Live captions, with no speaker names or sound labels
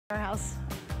our house.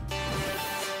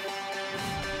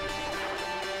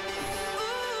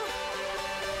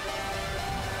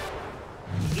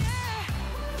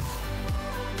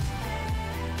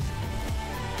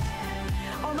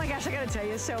 Oh my gosh, I gotta tell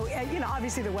you, so, you know,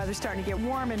 obviously the weather's starting to get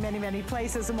warm in many, many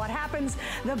places, and what happens?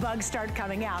 The bugs start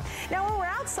coming out. Now, when we're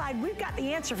outside, we've got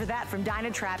the answer for that from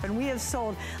DynaTrap, and we have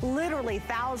sold literally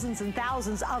thousands and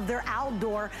thousands of their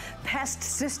outdoor pest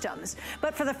systems.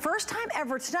 But for the first time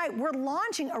ever tonight, we're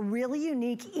launching a really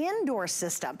unique indoor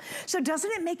system. So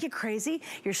doesn't it make you crazy?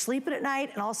 You're sleeping at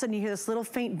night, and all of a sudden you hear this little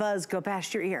faint buzz go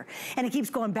past your ear, and it keeps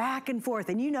going back and forth,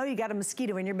 and you know you got a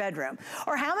mosquito in your bedroom.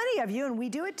 Or how many of you, and we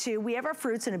do it too, we have our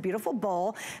fruits in a beautiful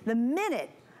bowl. The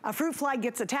minute a fruit fly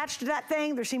gets attached to that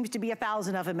thing, there seems to be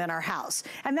 1,000 of them in our house.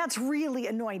 And that's really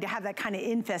annoying to have that kind of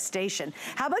infestation.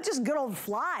 How about just good old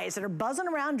flies that are buzzing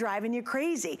around driving you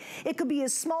crazy? It could be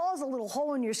as small as a little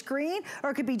hole in your screen,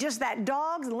 or it could be just that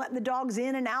dogs and letting the dogs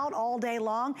in and out all day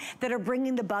long that are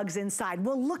bringing the bugs inside.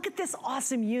 Well, look at this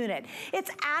awesome unit. It's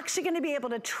actually gonna be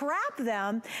able to trap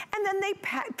them, and then they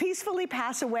peacefully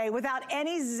pass away without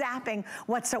any zapping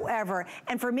whatsoever.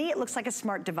 And for me, it looks like a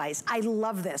smart device. I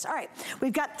love this. All right,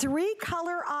 we've got 3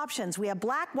 color options. We have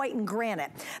black, white, and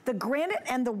granite. The granite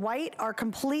and the white are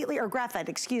completely, or graphite,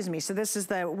 excuse me. So this is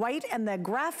the white and the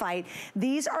graphite.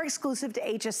 These are exclusive to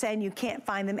HSN. You can't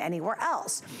find them anywhere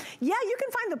else. Yeah, you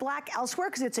can find the black elsewhere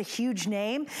because it's a huge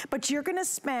name, but you're gonna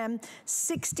spend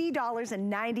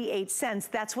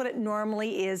 $60.98. That's what it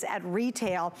normally is at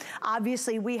retail.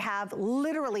 Obviously, we have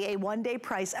literally a one-day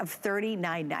price of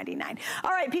 $39.99.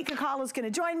 All right, Pete Kakala is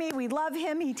gonna join me. We love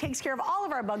him. He takes care of all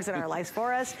of our bugs in our lives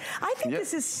for us. I think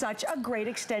this is such a great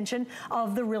extension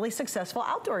of the really successful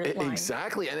outdoor line.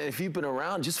 Exactly, and if you've been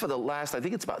around just for the last, I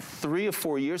think it's about 3 or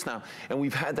 4 years now, and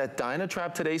we've had that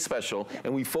DynaTrap Today special,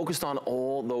 and we focused on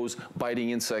all those biting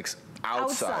insects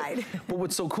outside. But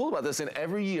what's so cool about this, and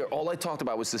every year, all I talked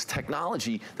about was this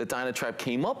technology that DynaTrap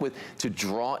came up with to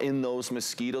draw in those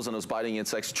mosquitoes and those biting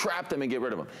insects, trap them and get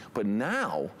rid of them. But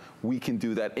now, we can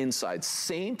do that inside.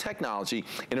 Same technology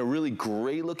in a really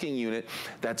great looking unit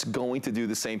that's going to do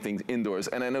the same thing indoors.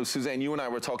 And I know, Suzanne, you and I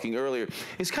were talking earlier,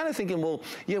 it's kind of thinking, well,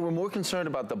 yeah, we're more concerned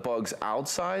about the bugs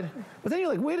outside, but then you're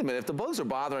like, wait a minute, if the bugs are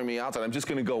bothering me outside, I'm just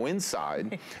gonna go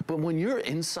inside. But when you're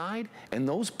inside and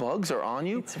those bugs are on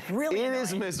you, it's really annoying.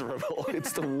 Is miserable.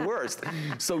 It's the worst.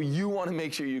 So you wanna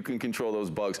make sure you can control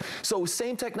those bugs. So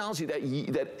same technology, that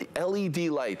LED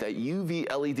light, that UV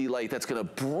LED light that's gonna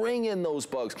bring in those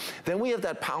bugs. Then we have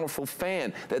that powerful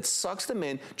fan that sucks them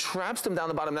in, traps them down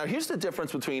the bottom. Now here's the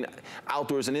difference between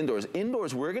outdoors and indoors.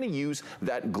 Indoors, we're gonna use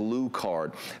that glue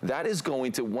card. That is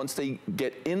going to, once they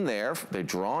get in there, they're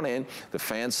drawn in, the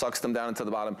fan sucks them down into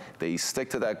the bottom, they stick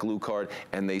to that glue card,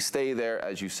 and they stay there,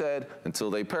 as you said,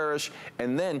 until they perish.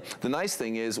 And then, the nice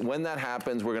thing is, when that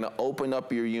happens, we're gonna open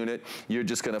up your unit, you're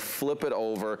just gonna flip it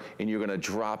over, and you're gonna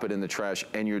drop it in the trash,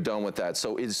 and you're done with that.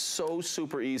 So it's so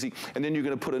super easy, and then you're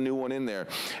gonna put a new one in there.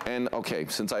 And okay,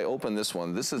 since I opened this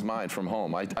one, this is mine from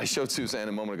home. I showed Suzanne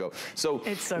a moment ago. So,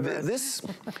 it's so good. This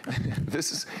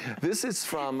is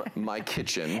from my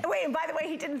kitchen. Wait, and by the way,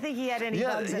 he didn't think he had any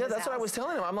bugs in his that's house. what I was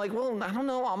telling him. I'm like, well, I don't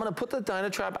know. I'm gonna put the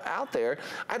DynaTrap out there.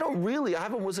 I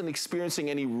wasn't experiencing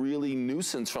any really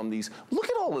nuisance from these. Look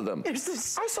at all of them. I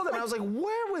saw them and I was like,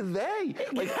 where were they?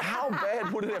 Like, how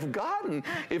bad would it have gotten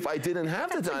if I didn't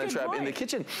have the DynaTrap in the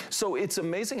kitchen? So it's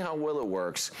amazing how well it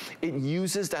works. It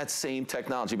uses that same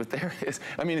technology, but there it is.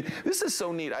 I mean, this is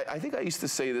so neat. I think I used to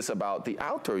say this about the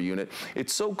outdoor unit.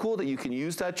 It's so cool that you can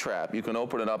use that trap. You can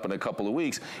open it up in a couple of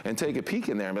weeks and take a peek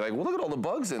in there and be like, well, look at all the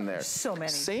bugs in there. So many.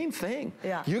 Same thing.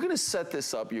 Yeah. You're gonna set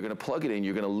this up, you're gonna plug it in,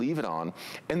 you're gonna leave it on,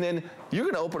 and then you're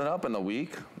gonna open it up in a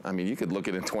week. I mean, you could look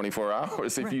at it in 24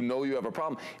 hours if you know you have a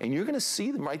problem, and you're gonna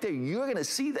see them right there. You're gonna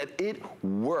see that it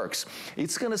works.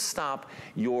 It's gonna stop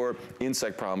your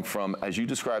insect problem from, as you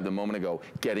described a moment ago,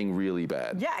 getting really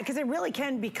bad. Yeah, because it really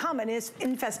can become an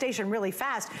infestation really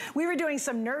fast. We were doing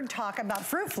some nerd talk about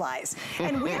fruit flies,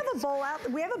 and we have a bowl out.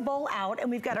 We have a bowl out, and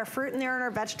we've got our fruit in there and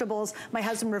our vegetables. My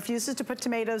husband refuses to put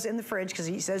tomatoes in the fridge because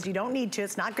he says you don't need to.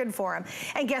 It's not good for him.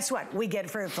 And guess what? We get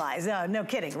fruit flies. No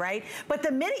kidding, right? But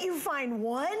the minute you find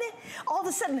one, all of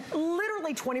a sudden,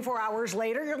 literally 24 hours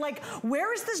later, you're like,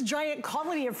 where is this giant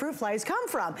colony of fruit flies come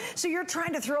from? So you're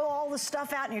trying to throw all the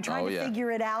stuff out and you're trying to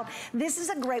figure it out. This is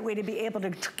a great way to be able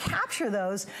to capture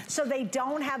those so they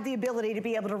don't have the ability to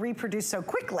be able to reproduce so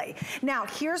quickly. Now,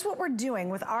 here's what we're doing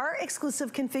with our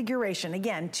exclusive configuration.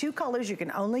 Again, 2 colors you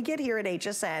can only get here at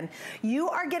HSN. You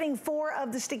are getting 4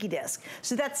 of the sticky disc.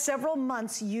 So that's several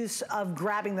months use of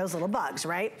grabbing those little bugs,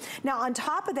 right? Now, on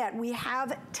top of that, we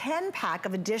have 10-pack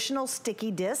of additional sticky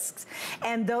discs,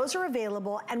 and those are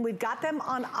available, and we've got them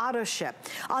on auto ship.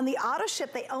 On the auto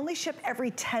ship, they only ship every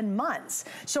 10 months.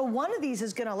 So one of these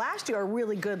is gonna last you a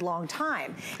really good long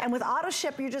time. And with auto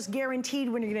ship, you're just guaranteed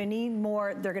when you're gonna need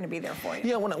more, they're gonna be there for you.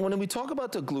 Yeah, when we talk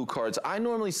about the glue cards, I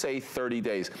normally say 30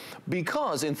 days,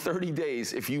 because in 30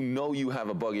 days, if you know you have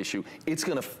a bug issue, it's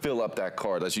gonna fill up that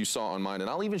card, as you saw on mine. And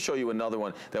I'll even show you another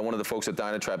one that one of the folks at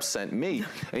DynaTrap sent me.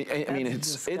 I mean,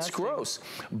 it's gross.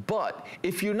 But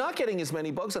if you're not getting as many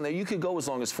bugs on there, you could go as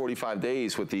long as 45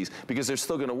 days with these, because they're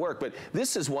still gonna work. But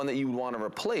this is one that you would want to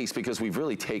replace, because we've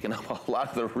really taken up a lot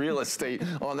of the real estate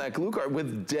on that glue card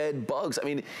with dead bugs. I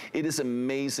mean, it is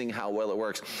amazing how well it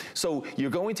works. So you're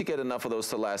going to get enough of those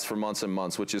to last for months and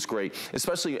months, which is great,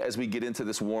 especially as we get into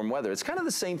this warm weather. It's kind of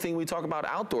the same thing we talk about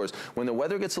outdoors. When the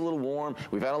weather gets a little warm,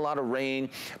 we've had a lot of rain,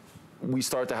 we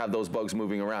start to have those bugs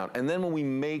moving around. And then when we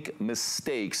make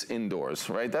mistakes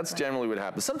indoors, right? That's generally what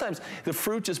happens. Sometimes the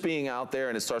fruit just being out there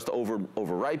and it starts to over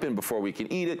ripen before we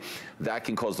can eat it, that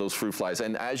can cause those fruit flies.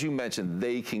 And as you mentioned,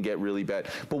 they can get really bad.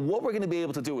 But what we're gonna be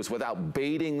able to do is, without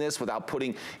baiting this, without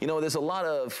putting, you know, there's a lot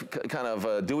of kind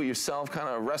of do-it-yourself kind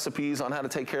of recipes on how to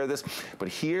take care of this. But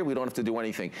here, we don't have to do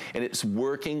anything. And it's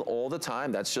working all the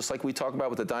time. That's just like we talk about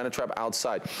with the DynaTrap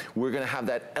outside. We're gonna have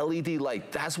that LED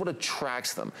light. That's what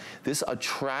attracts them. This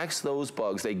attracts those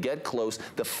bugs. They get close,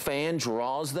 the fan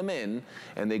draws them in,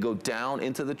 and they go down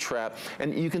into the trap.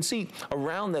 And you can see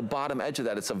around the bottom edge of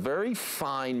that, it's a very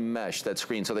fine mesh, that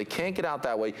screen, so they can't get out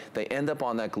that way. They end up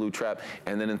on that glue trap,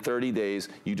 and then in 30 days,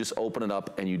 you just open it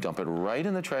up and you dump it right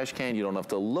in the trash can. You don't have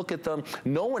to look at them.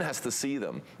 No one has to see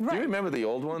them. Right. Do you remember the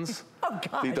old ones? Oh,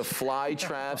 gosh. The fly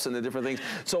traps and the different things.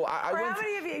 So I went. How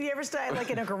many of you ever stayed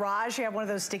like in a garage? You have one of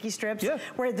those sticky strips, yeah,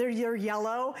 where they're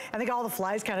yellow, and they got all the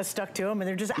flies kind of stuck to them, and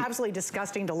they're just absolutely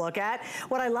disgusting to look at.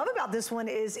 What I love about this one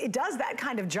is it does that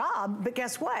kind of job, but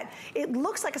guess what? It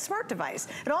looks like a smart device.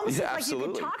 It almost looks like you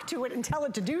can talk to it and tell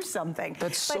it to do something.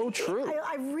 That's so true.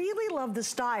 I really love the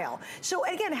style. So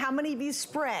again, how many of you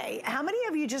spray? How many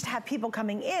of you just have people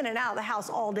coming in and out of the house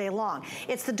all day long?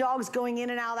 It's the dogs going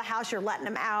in and out of the house, you're letting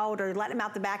them out, or letting them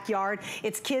out the backyard.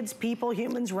 It's kids, people,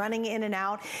 humans running in and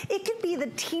out. It could be the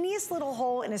teeniest little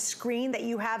hole in a screen that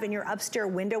you have in your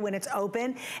upstairs window when it's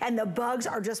open, and the bugs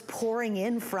are just pouring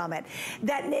in from it.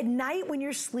 That at night when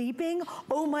you're sleeping,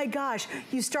 oh my gosh,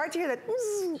 you start to hear that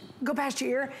go past your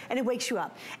ear, and it wakes you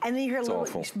up. And then you hear a little,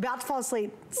 you're about to fall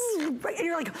asleep, and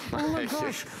you're like, oh my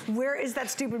gosh, where is that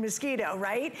stupid mosquito,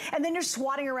 right? And then you're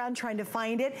swatting around trying to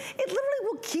find it. It literally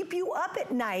will keep you up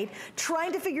at night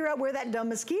trying to figure out where that dumb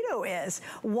mosquito is.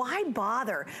 Why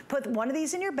bother? Put one of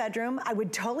these in your bedroom. I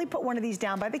would totally put one of these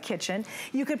down by the kitchen.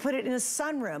 You could put it in a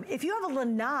sunroom. If you have a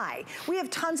lanai, we have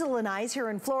tons of lanais here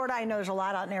in Florida. I know there's a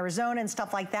lot out in Arizona and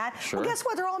stuff like that. Sure. Well, guess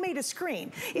what? They're all made of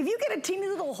screen. If you get a teeny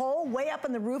little hole way up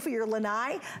in the roof of your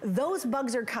lanai, those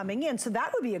bugs are coming in. So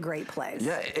that would be a great place.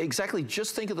 Yeah, exactly.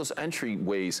 Just think of those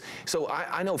entryways. So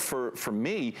I know for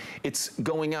me, it's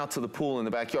going out to the pool in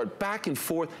the backyard, back and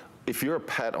forth. If you're a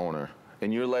pet owner,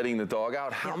 and you're letting the dog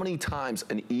out, how many times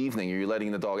an evening are you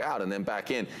letting the dog out and then back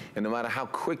in? And no matter how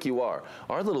quick you are,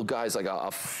 our little guy's like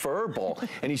a fur ball,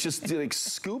 and he's just like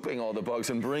scooping all the bugs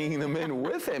and bringing them in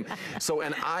with him. So,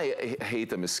 and I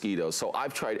hate the mosquitoes, so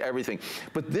I've tried everything.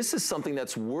 But this is something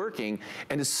that's working,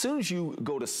 and as soon as you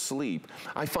go to sleep,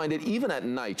 I find it even at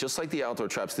night, just like the outdoor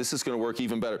traps, this is gonna work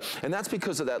even better. And that's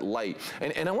because of that light.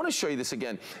 And I wanna show you this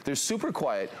again. They're super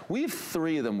quiet. We have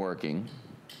 3 of them working.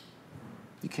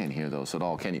 You can't hear those at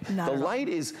all, can you? The light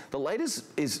is,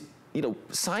 you know,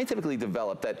 scientifically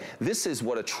developed that this is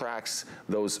what attracts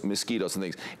those mosquitoes and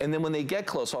things. And then when they get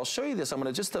close, I'll show you this. I'm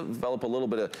gonna just develop a little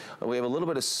bit of, we have a little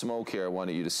bit of smoke here I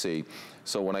wanted you to see.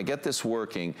 So when I get this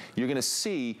working, you're gonna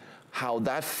see how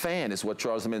that fan is what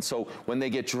draws them in. So when they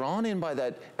get drawn in by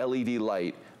that LED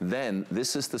light, then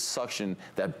this is the suction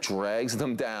that drags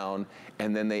them down,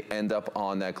 and then they end up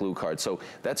on that glue card. So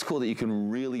that's cool that you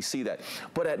can really see that.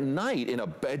 But at night in a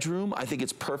bedroom, I think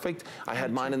it's perfect. I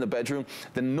had mine in the bedroom.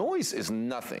 The noise is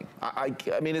nothing. I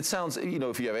mean, it sounds, you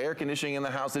know, if you have air conditioning in the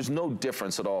house, there's no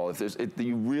difference at all. If there's,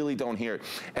 you really don't hear it.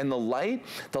 And the light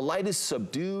is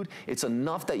subdued. It's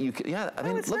enough that you can, yeah, I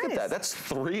mean, look at that. That's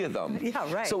 3 of them.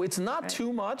 Yeah, right. So it's not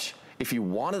too much. If you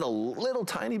wanted a little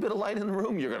tiny bit of light in the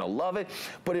room, you're gonna love it.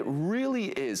 But it really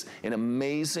is an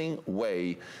amazing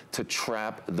way to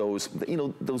trap those, you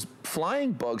know, those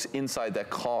flying bugs inside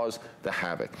that cause the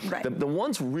havoc. Right. The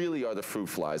ones really are the fruit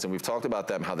flies, and we've talked about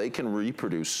them, how they can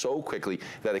reproduce so quickly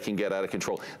that it can get out of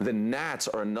control. The gnats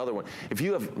are another one. If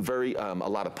you have a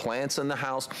lot of plants in the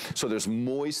house, so there's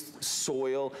moist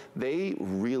soil, they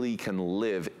really can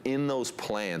live in those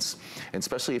plants, and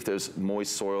especially if there's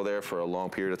moist soil there for a long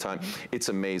period of time. It's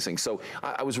amazing. So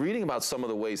I was reading about some of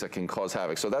the ways that can cause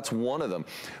havoc. So that's one of them.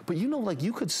 But you know, like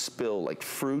you could spill like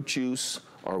fruit juice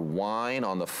or wine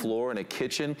on the floor in a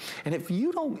kitchen. And if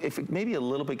it maybe a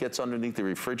little bit gets underneath the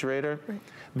refrigerator,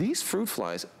 these fruit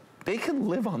flies, they can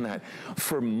live on that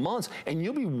for months, and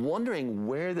you'll be wondering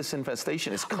where this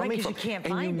infestation is coming from,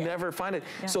 and you never find it.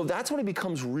 Yeah. So that's when it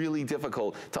becomes really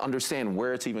difficult to understand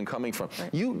where it's even coming from.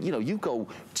 Right. You go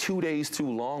 2 days too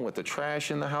long with the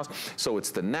trash in the house, so it's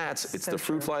the gnats, it's the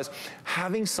fruit flies.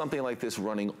 Having something like this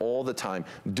running all the time,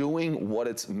 doing what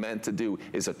it's meant to do,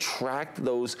 is attract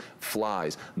those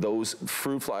flies, those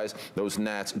fruit flies, those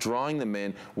gnats, drawing them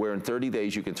in, where in 30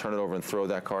 days you can turn it over and throw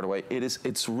that card away.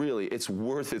 It's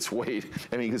worth its weight.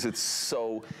 I mean, because it's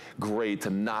so great to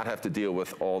not have to deal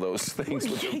with all those things.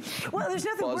 Well, there's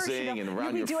nothing worse,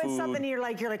 you'll be doing something and you're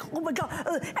like, oh my God,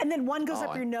 and then one goes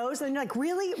up your nose, and you're like,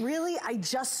 really? I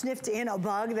just sniffed in a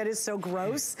bug that is so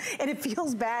gross, and it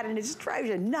feels bad, and it just drives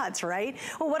you nuts, right?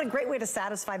 Well, what a great way to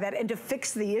satisfy that and to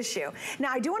fix the issue.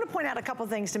 Now, I do want to point out a couple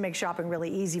things to make shopping really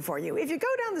easy for you. If you go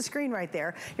down the screen right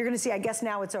there, you're going to see, I guess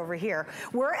now it's over here,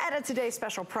 we're at a today's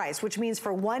special price, which means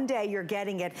for one day you're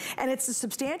getting it, and it's a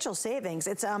substantial savings.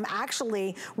 It's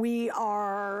actually, we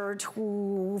are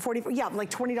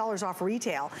like $20 off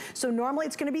retail. So normally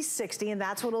it's going to be $60, and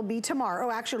that's what it'll be tomorrow.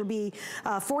 Oh, actually, it'll be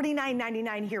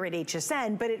 $49.99 here at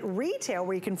HSN, but at retail,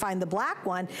 where you can find the black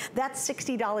one, that's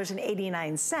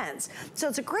 $60.89. So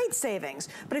it's a great savings.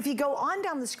 But if you go on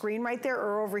down the screen right there,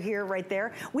 or over here right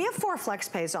there, we have 4 flex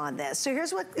pays on this. So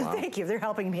here's what, thank you, they're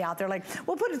helping me out. They're like,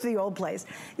 we'll put it to the old place.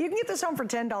 You can get this home for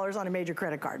 $10 on a major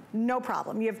credit card. No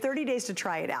problem. You have 30 days to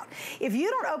try it out. If you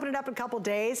don't open it up in a couple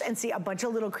days and see a bunch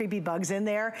of little creepy bugs in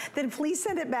there, then please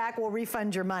send it back. We'll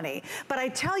refund your money. But I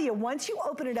tell you, once you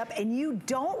open it up and you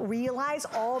don't realize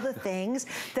all the things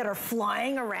that are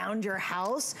flying around your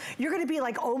house, you're going to be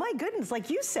like, oh my goodness, like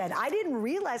you said, I didn't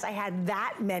realize I had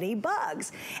that many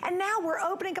bugs. And now we're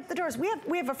opening up the doors.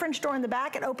 We have a French door in the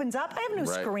back. It opens up. I have no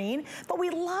screen, but we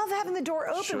love having the door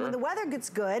open when the weather gets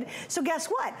good. So guess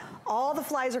what? All the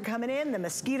flies are coming in, the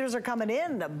mosquitoes are coming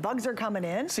in, the bugs are coming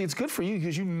in. See, it's good for you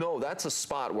because you know that's a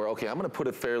spot where, okay, I'm going to put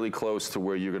it fairly close to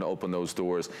where you're going to open those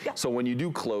doors. Yeah. So when you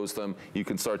do close them, you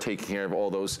can start taking care of all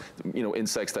those,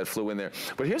 insects that flew in there.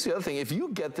 But here's the other thing. If you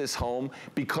get this home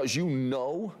because you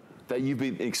know that you've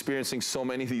been experiencing so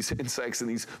many of these insects and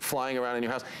these flying around in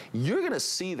your house, you're going to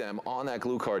see them on that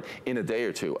glue card in a day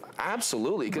or two.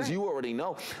 Absolutely, because you already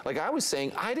know. Like I was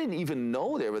saying, I didn't even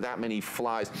know there were that many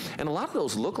flies, and a lot of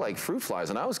those look like fruit flies,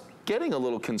 and I was getting a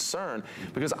little concerned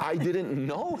because I didn't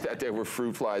know that there were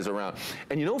fruit flies around.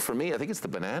 And for me, I think it's the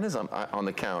bananas on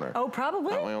the counter. Oh,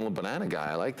 probably. I'm my own little banana guy.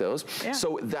 I like those. Yeah.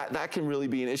 So that can really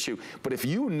be an issue. But if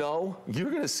you know, you're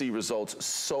going to see results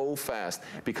so fast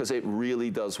because it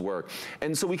really does work.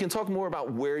 And so we can talk more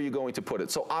about where you're going to put it.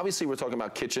 So obviously we're talking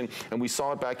about kitchen, and we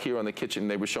saw it back here on the kitchen.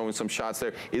 They were showing some shots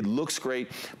there. It looks great.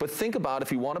 But think about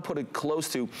if you want to put it close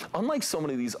to, unlike so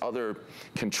many of these other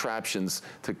contraptions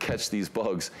to catch these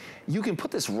bugs, you can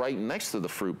put this right next to the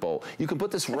fruit bowl. You can put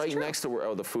this right next to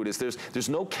where the food is. There's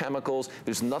no chemicals.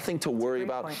 There's nothing to worry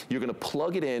about. You're going to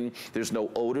plug it in. There's no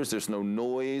odors. There's no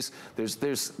noise.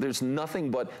 There's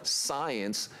nothing but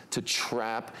science to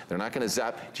trap. They're not going to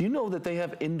zap. Do you know that they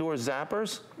have indoor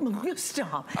zappers?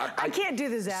 Stop. I can't do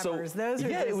the zappers. So, those are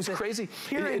it was crazy.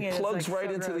 It plugs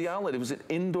right into the outlet. It was an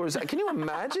indoor zapper. Can you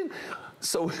imagine?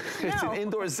 So it's an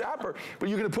indoor zapper, but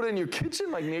you're going to put it in your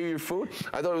kitchen, like near your food?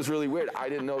 I thought it was really weird. I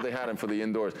didn't know they had them for the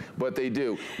indoors, but they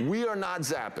do. We are not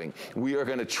zapping. We are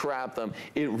going to trap them.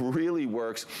 It really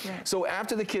works. Yeah. So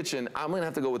after the kitchen, I'm going to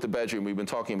have to go with the bedroom. We've been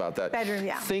talking about that. Bedroom,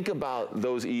 yeah. Think about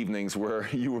those evenings where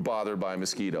you were bothered by a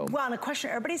mosquito. Well, and a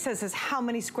question everybody says is how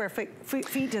many square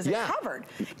feet does it cover?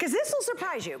 Because this will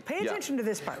surprise you. Pay attention to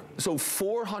this part. So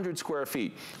 400 square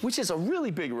feet, which is a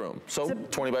really big room. So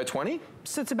 20 by 20?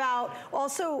 So it's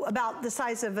also about the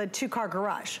size of a 2-car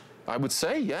garage. I would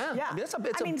say, yeah. Yeah.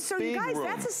 It's so you guys, room.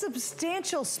 That's a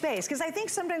substantial space. Because I think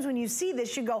sometimes when you see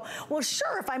this, you go, well,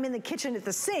 sure, if I'm in the kitchen at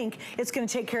the sink, it's going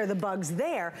to take care of the bugs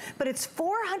there. But it's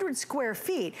 400 square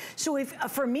feet. So if,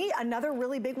 for me, another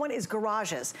really big one is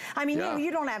garages. I mean,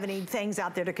 you don't have any things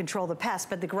out there to control the pests,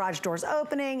 but the garage door's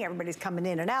opening, everybody's coming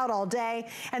in and out all day.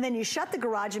 And then you shut the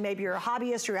garage, and maybe you're a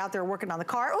hobbyist, you're out there working on the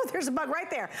car. Oh, there's a bug right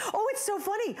there. Oh, it's so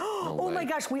funny. Oh my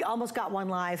gosh, we almost got one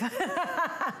live.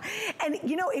 And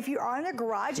if you you're on a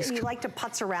garage and you like to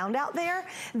putz around out there,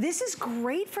 this is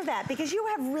great for that because you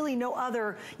have really no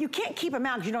other, you can't keep them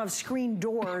out because you don't have screen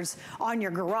doors on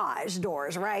your garage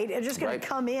doors, right? They're just gonna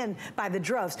come in by the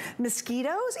droves.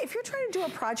 Mosquitoes, if you're trying to do a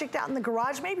project out in the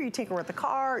garage, maybe you take her with the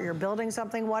car, or you're building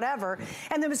something, whatever,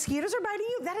 and the mosquitoes are biting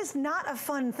you, that is not a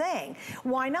fun thing.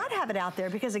 Why not have it out there?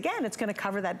 Because again, it's gonna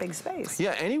cover that big space.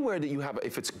 Yeah, anywhere that you have,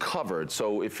 if it's covered,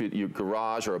 so if your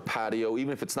garage or a patio,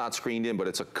 even if it's not screened in, but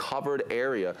it's a covered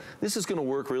area, this is gonna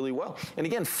work really well. And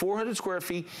again, 400 square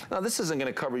feet, now this isn't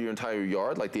gonna cover your entire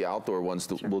yard like the outdoor ones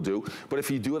will do, but if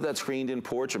you do have that screened in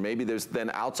porch, or maybe there's then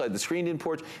outside the screened in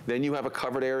porch, then you have a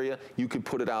covered area, you could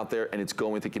put it out there and it's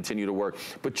going to continue to work.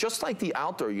 But just like the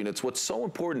outdoor units, what's so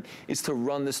important is to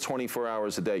run this 24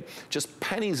 hours a day, just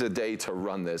pennies a day to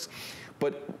run this.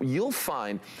 But you'll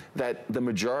find that the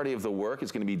majority of the work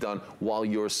is going to be done while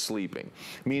you're sleeping.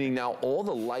 Meaning now all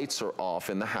the lights are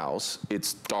off in the house,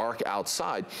 it's dark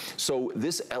outside. So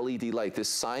this LED light, this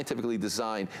scientifically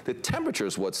designed, the temperature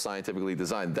is what's scientifically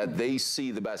designed, that they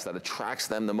see the best, that attracts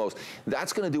them the most.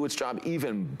 That's going to do its job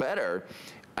even better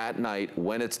at night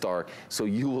when it's dark, so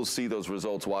you will see those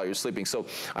results while you're sleeping. So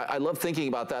I love thinking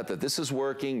about that this is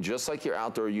working just like your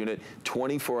outdoor unit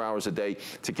 24 hours a day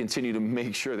to continue to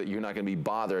make sure that you're not going to be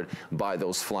bothered by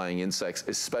those flying insects,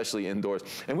 especially indoors.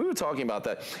 And we were talking about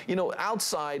that. You know,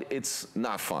 outside it's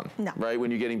not fun, right, when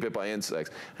you're getting bit by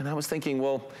insects. And I was thinking,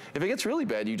 well, if it gets really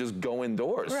bad, you just go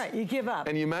indoors. Right, you give up.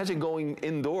 And you imagine going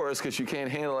indoors because you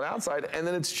can't handle it outside, and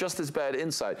then it's just as bad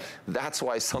inside. That's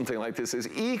why something like this is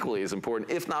equally as important,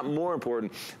 if not more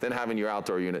important, than having your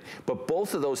outdoor unit. But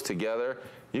both of those together,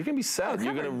 you're going to be set.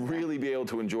 You're going to really be able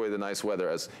to enjoy the nice weather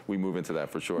as we move into that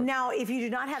for sure. Now, if you do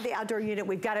not have the outdoor unit,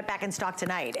 we've got it back in stock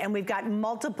tonight. And we've got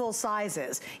multiple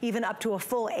sizes, even up to a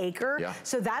full acre. Yeah.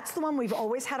 So that's the one we've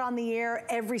always had on the air.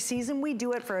 Every season we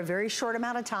do it for a very short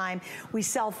amount of time. We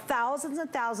sell thousands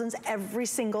and thousands every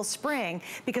single spring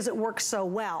because it works so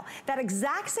well. That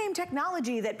exact same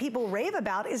technology that people rave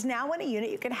about is now in a unit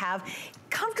you can have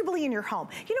comfortably in your home.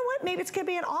 You know what? Maybe it's going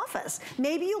to be an office.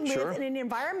 Maybe you live in an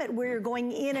environment where you're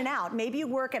going in and out. Maybe you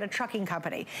work at a trucking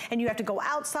company and you have to go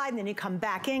outside and then you come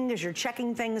back in because you're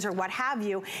checking things or what have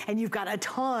you, and you've got a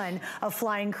ton of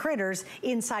flying critters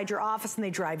inside your office and they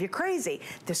drive you crazy.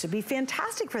 This would be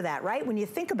fantastic for that, right? When you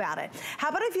think about it. How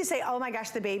about if you say, oh my gosh,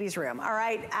 the baby's room. All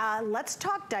right, let's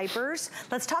talk diapers.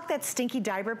 Let's talk that stinky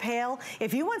diaper pail.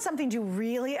 If you want something to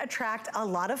really attract a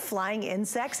lot of flying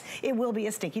insects, it will be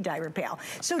a stinky diaper pail.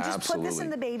 So just put this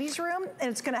in the baby's room and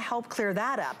it's going to help clear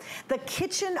that up. The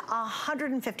kitchen,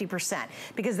 150%,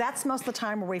 because that's most of the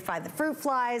time where we find the fruit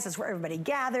flies. That's where everybody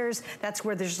gathers. That's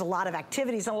where there's a lot of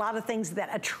activities, a lot of things that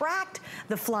attract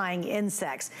the flying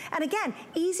insects. And again,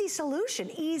 easy solution,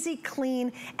 easy,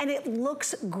 clean, and it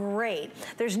looks great.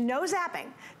 There's no zapping.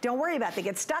 Don't worry about it. They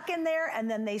get stuck in there and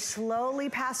then they slowly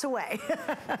pass away.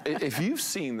 If you've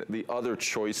seen the other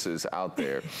choices out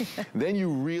there, then you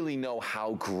really know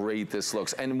how great this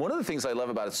looks. And one of the things I love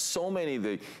about it, so many of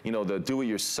the, you know, the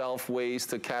do-it-yourself ways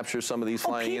to capture some of these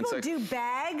flying insects. People do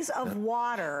bags of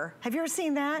water. Have you ever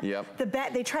seen that? Yep.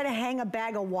 They try to hang a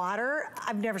bag of water.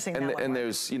 I've never seen that one. And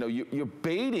there's, you know, you're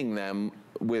baiting them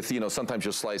with, you know, sometimes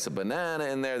you'll slice a banana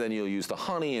in there, then you'll use the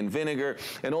honey and vinegar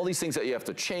and all these things that you have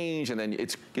to change, and then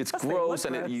it's gross,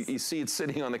 and you see it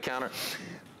sitting on the counter.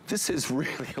 This is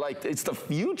really like, it's the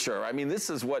future. I mean, this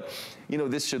is what, you know,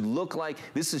 this should look like.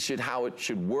 This is how it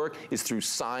should work, is through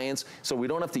science. So we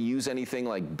don't have to use anything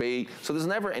like bait. So there's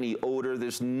never any odor.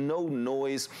 There's no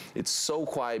noise. It's so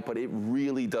quiet, but it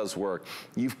really does work.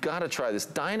 You've got to try this.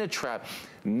 DynaTrap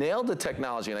nailed the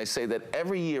technology, and I say that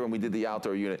every year when we did the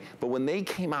outdoor unit, but when they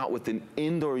came out with an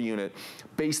indoor unit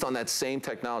based on that same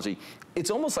technology,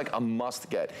 it's almost like a must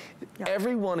get. Yep.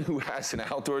 Everyone who has an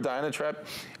outdoor DynaTrap,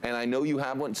 and I know you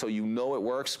have one, so you know it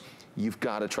works, you've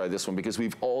got to try this one because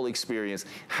we've all experienced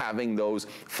having those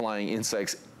flying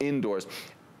insects indoors.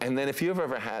 And then if you've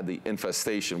ever had the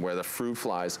infestation where the fruit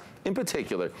flies, in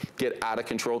particular, get out of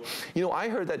control. You know, I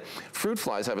heard that fruit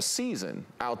flies have a season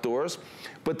outdoors,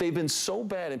 but they've been so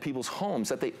bad in people's homes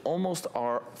that they almost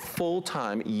are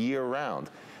full-time year-round,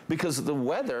 because the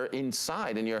weather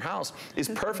inside in your house is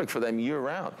perfect for them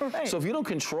year-round. Right. So if you don't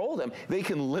control them, they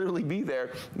can literally be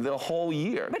there the whole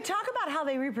year. But talk about how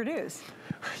they reproduce.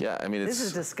 Yeah, I mean, this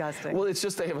is disgusting. Well, it's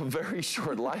just they have a very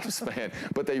short lifespan,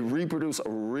 but they reproduce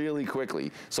really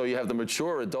quickly. So you have the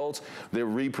mature adults, they're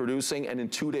reproducing, and then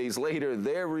 2 days later,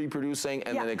 they're reproducing,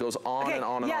 and then it goes on and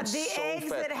on and on. Yeah, the eggs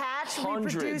that hatch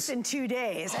reproduce in 2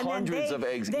 days. And hundreds of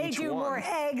eggs each one. They do more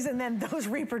eggs, and then those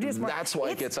reproduce more. That's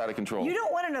why it gets out of control. You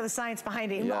don't want to know know the science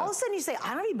behind it. Yeah. All of a sudden you say,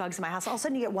 I don't need bugs in my house. All of a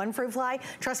sudden you get one fruit fly.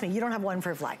 Trust me, you don't have one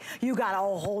fruit fly. You got a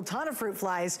whole ton of fruit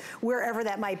flies wherever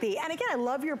that might be. And again, I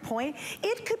love your point.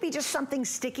 It could be just something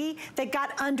sticky that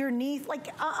got underneath, like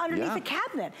underneath the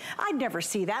cabinet. I'd never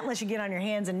see that unless you get on your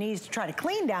hands and knees to try to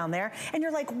clean down there. And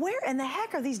you're like, where in the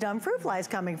heck are these dumb fruit flies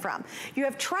coming from? You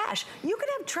have trash. You could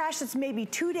have trash that's maybe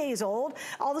 2 days old.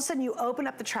 All of a sudden you open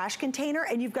up the trash container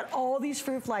and you've got all these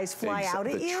fruit flies fly out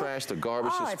at you. The trash, the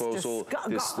garbage disposal,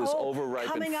 this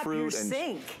overripened fruit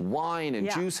and wine and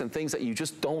juice and things that you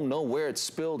just don't know where it's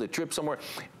spilled. It drips somewhere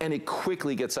and it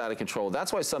quickly gets out of control.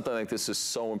 That's why something like this is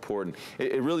so important.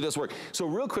 It really does work. So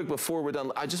real quick before we're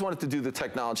done, I just wanted to do the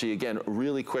technology again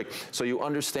really quick so you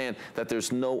understand that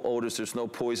there's no odors, there's no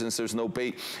poisons, there's no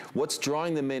bait. What's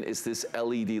drawing them in is this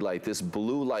LED light, this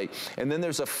blue light. And then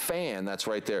there's a fan that's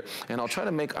right there. And I'll try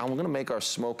to make, I'm gonna make our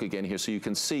smoke again here so you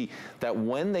can see that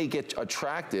when they get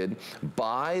attracted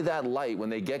by that light, when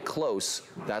they get close,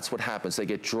 that's what happens. They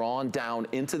get drawn down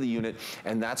into the unit,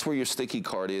 and that's where your sticky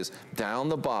card is, down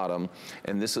the bottom,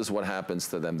 and this is what happens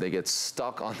to them. They get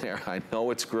stuck on there. I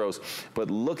know it's gross, but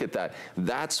look at that.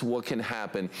 That's what can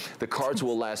happen. The cards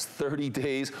will last 30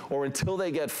 days or until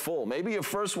they get full. Maybe your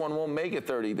first one won't make it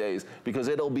 30 days because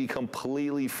it'll be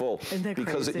completely full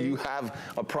because you have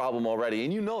a problem already.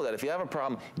 And you know that if you have a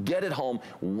problem, get it home,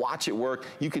 watch it work.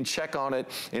 You can check on it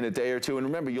in a day or two. And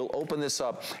remember, you'll open this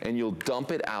up and you'll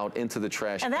dump it out into the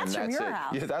trash. And that's from your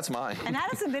house. Yeah, that's mine. And that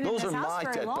hasn't been in this house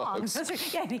very long.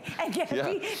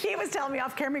 Pete was telling me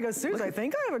off camera, he goes, Suze, I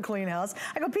think I have a clean house.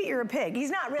 I go, Pete, you're a pig.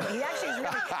 He's not really. He actually is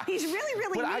really, he's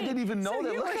really But mean. I didn't even know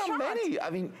that. Look how many. I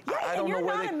mean, I don't know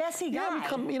where you're not a messy guy.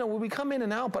 Yeah, we come in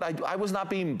and out, but I was not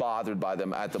being bothered by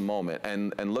them at the moment.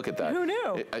 And look at that. Who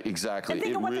knew? Exactly. And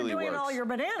think of what really they're doing in all your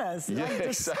bananas. Yeah, like,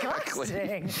 exactly.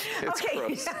 Disgusting. It's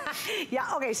gross.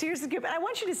 Okay, so here's the scoop. And I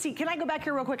want you to see, can I go back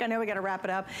here real quick? I know we got to wrap it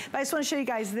up, but I just want to show you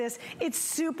guys this. It's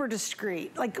super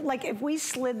discreet. Like if we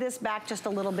slid this back just a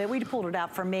little bit, we pulled it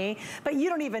out for me, but you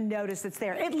don't even notice it's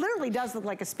there. It literally does look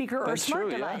like a speaker or a smart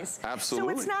device. Yeah,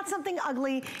 absolutely. So it's not something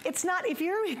ugly. It's not, if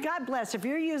you're, God bless, if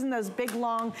you're using those big,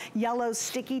 long, yellow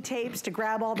sticky tapes to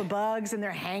grab all the bugs and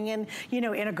they're hanging,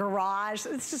 in a garage,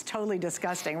 it's just totally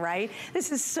disgusting, right?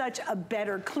 This is such a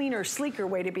better, cleaner, sleeker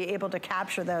way to be able to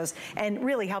capture those and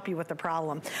really help you with the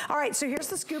problem. All right, so here's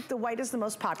the scoop. The white is the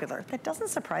most popular. That doesn't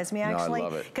surprise me, actually. No, I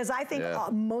love it. Because I think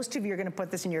most of you are going to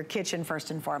put this in your kitchen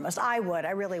first and foremost. I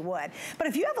really would. But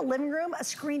if you have a living room, a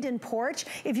screened-in porch,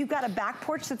 if you've got a back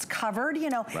porch that's covered,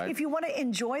 if you want to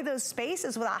enjoy those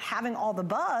spaces without having all the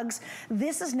bugs,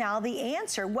 this is now the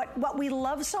answer. What we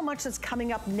love so much that's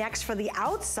coming up next for the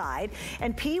outside,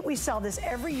 and Pete, we sell this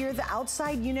every year, the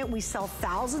outside unit, we sell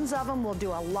thousands of them. We'll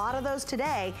do a lot of those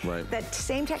today. Right. That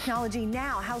same technology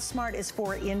now, how smart is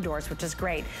for indoors, which is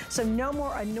great. So no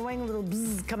more annoying little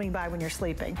bzzz coming by when you're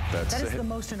sleeping. That is the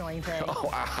most annoying thing. Oh,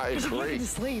 I agree. You can't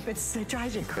sleep. It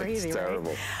drives you crazy, it's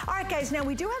terrible. Right? All right, guys, now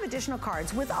we do have additional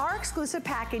cards. With our exclusive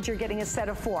package, you're getting a set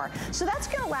of 4. So that's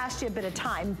going to last you a bit of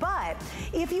time. But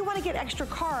if you want to get extra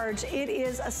cards, it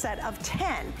is a set of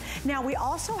 10. Now, we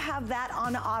also have that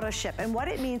on auto ship. And what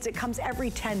it means, it comes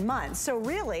every 10 months. So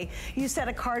really, you said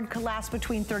a card could last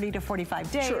between 30 to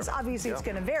 45 days. Sure. Obviously, it's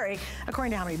going to vary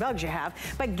according to how many bugs you have.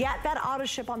 But get that auto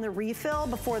ship on the refill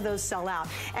before those sell out.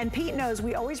 And Pete knows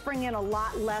we always bring in a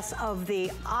lot less of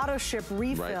the auto ship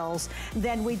refills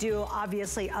than we do,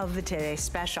 obviously, of the Today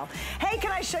Special. Hey,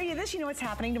 can I show you this? You know what's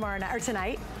happening tomorrow night, or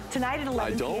tonight? Tonight at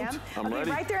 11 p.m. I'm ready.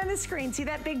 Right there on the screen. See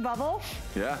that big bubble?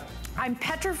 Yeah. I'm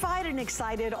petrified and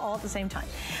excited all at the same time.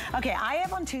 Okay, I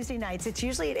have on Tuesday nights, it's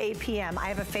usually at 8 p.m. I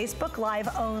have a Facebook Live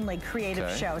only creative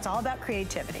show. It's all about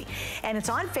creativity. And it's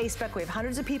on Facebook. We have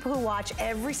hundreds of people who watch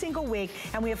every single week,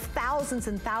 and we have thousands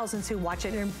and thousands who watch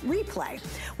it in replay.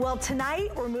 Well, tonight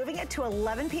we're moving it to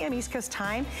 11 p.m. East Coast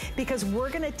time because we're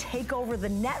gonna take over the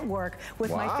network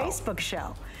with my Facebook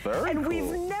show. Very cool. We've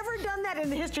never done that in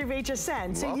the history of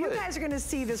HSN. So you guys are gonna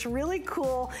see this really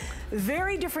cool,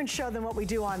 very different show than what we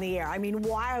do on the air. I mean,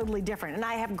 wildly different. And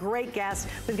I have great guests.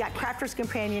 We've got Crafter's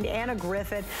Companion, Anna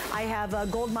Griffith. I have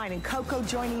Goldmine and Coco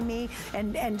joining me.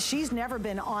 And she's never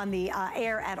been on the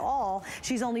air at all.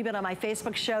 She's only been on my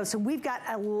Facebook show. So we've got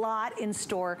a lot in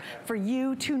store for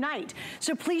you tonight.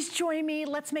 So please join me.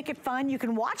 Let's make it fun. You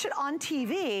can watch it on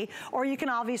TV, or you can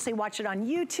obviously watch it on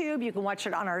YouTube. You can watch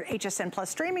it on our HSN Plus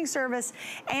streaming service,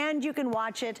 and you can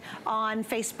watch it on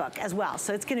Facebook as well.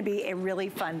 So it's going to be a really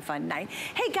fun night.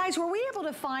 Hey guys, were we able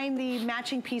to find the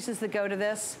matching pieces that go to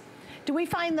this? Do we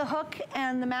find the hook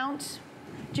and the mount?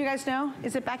 Do you guys know?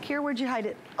 Is it back here? Where'd you hide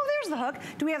it? Oh, there's the hook.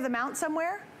 Do we have the mount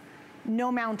somewhere?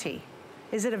 No mountie.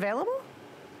 Is it available?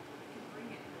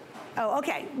 Oh,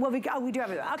 okay. Well, we do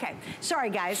have it. Okay. Sorry,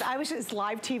 guys. It's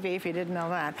live TV, if you didn't know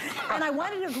that. And I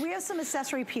wanted to, we have some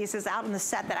accessory pieces out in the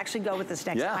set that actually go with this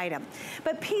next item.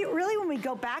 But Pete, really, when we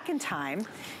go back in time,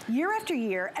 year after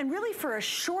year, and really for a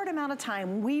short amount of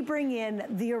time, we bring in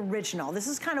the original. This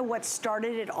is kind of what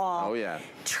started it all. Oh, yeah.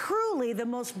 Truly the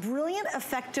most brilliant,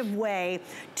 effective way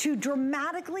to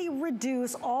dramatically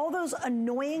reduce all those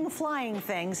annoying flying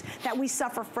things that we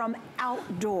suffer from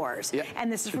outdoors. Yeah.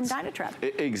 And this is from DynaTrap.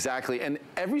 Exactly. And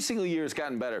every single year has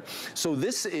gotten better. So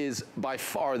this is by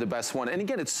far the best one. And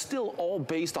again, it's still all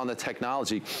based on the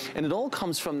technology. And it all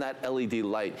comes from that LED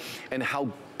light and how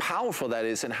powerful that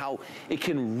is and how it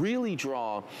can really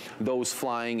draw those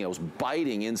flying, those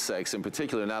biting insects in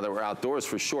particular, now that we're outdoors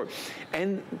for sure.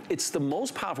 And it's the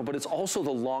most powerful, but it's also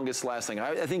the longest lasting.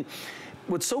 I think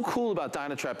what's so cool about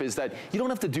DynaTrap is that you don't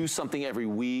have to do something every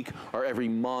week or every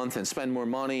month and spend more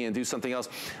money and do something else.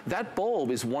 That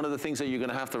bulb is one of the things that you're going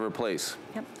to have to replace.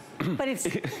 Yep. But it's a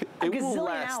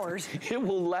gazillion hours. It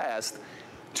will last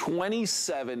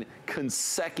 27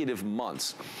 consecutive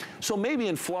months. So maybe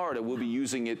in Florida we'll be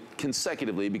using it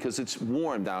consecutively because it's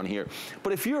warm down here.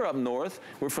 But if you're up north,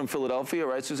 we're from Philadelphia,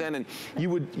 right, Suzanne, and you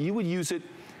would use it.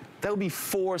 That would be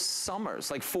 4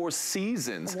 summers, like 4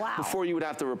 seasons before you would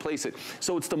have to replace it.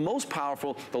 So it's the most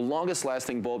powerful, the longest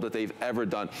lasting bulb that they've ever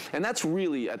done. And that's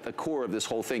really at the core of this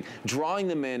whole thing, drawing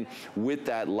them in with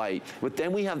that light. But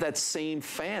then we have that same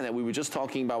fan that we were just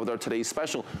talking about with our today's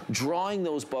special, drawing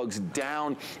those bugs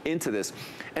down into this.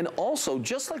 And also,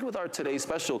 just like with our today's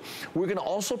special, we're gonna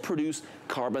also produce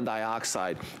carbon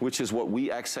dioxide, which is what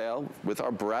we exhale with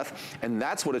our breath. And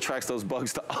that's what attracts those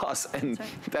bugs to us. And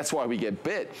that's why we get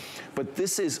bit. But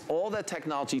this is all that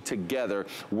technology together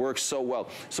works so well.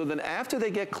 So then after they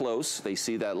get close, they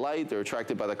see that light, they're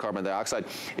attracted by the carbon dioxide,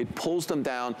 it pulls them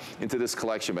down into this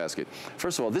collection basket.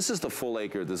 First of all, this is the full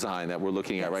acre design that we're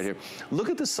looking at right here. Look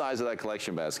at the size of that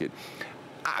collection basket.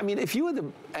 I mean, if you had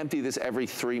to empty this every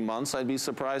 3 months, I'd be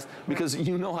surprised, because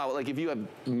you know how, like, if you have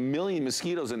a million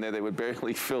mosquitoes in there, they would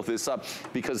barely fill this up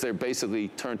because they're basically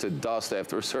turned to dust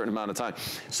after a certain amount of time.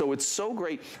 So it's so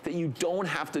great that you don't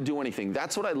have to do anything.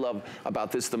 That's what I love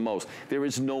about this the most. There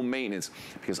is no maintenance,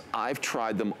 because I've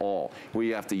tried them all. Where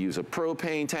you have to use a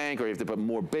propane tank or you have to put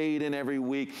more bait in every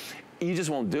week. You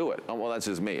just won't do it. Oh, well, that's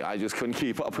just me. I just couldn't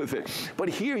keep up with it. But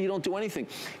here, you don't do anything.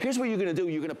 Here's what you're gonna do.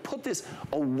 You're gonna put this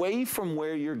away from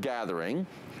where you're gathering,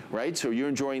 right? So you're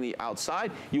enjoying the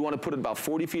outside. You wanna put it about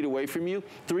 40 feet away from you.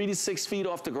 3 to 6 feet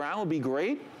off the ground would be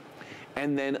great.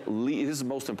 And then, this is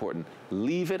most important,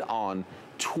 leave it on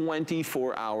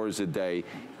 24 hours a day,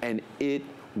 and it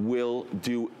will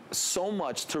do so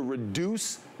much to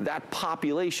reduce that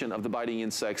population of the biting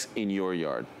insects in your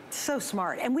yard. So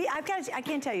smart. And I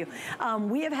can't tell you,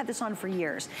 we have had this on for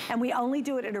years, and we only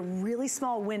do it at a really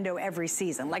small window every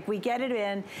season. Like, we get it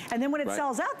in, and then when it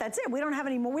sells out, that's it. We don't have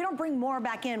any more. We don't bring more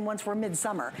back in once we're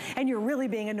midsummer, and you're really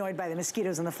being annoyed by the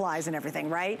mosquitoes and the flies and everything,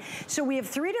 right? So we have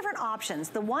 3 different options.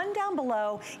 The one down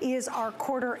below is our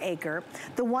 1/4 acre.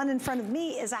 The one in front of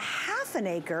me is a 1/2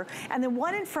 acre, and the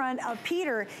one in front of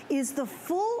Peter is the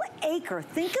full acre.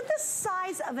 Think of the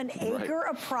size of an acre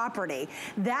of property.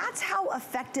 That's how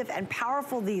effective and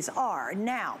powerful these are.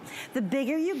 Now, the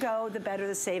bigger you go, the better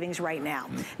the savings right now.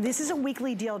 This is a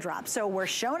weekly deal drop, so we're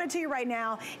showing it to you right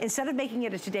now. Instead of making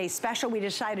it a today's special, we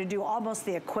decided to do almost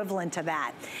the equivalent to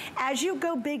that. As you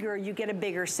go bigger, you get a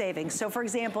bigger savings. So for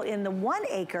example, in the 1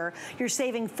 acre, you're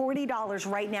saving $40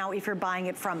 right now if you're buying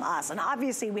it from us. And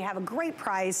obviously we have a great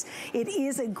price. It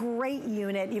is a great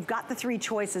unit. You've got the 3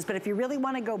 choices, but if you really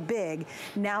want to go big,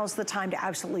 now's the time to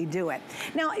absolutely do it.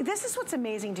 Now, this is what's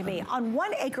amazing to me. On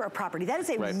 1 acre of property, that is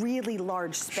a really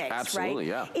large space,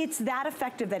 Absolutely, right? Yeah. It's that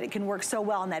effective that it can work so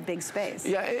well in that big space.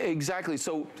 Yeah, exactly.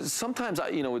 So sometimes,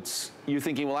 you know, you're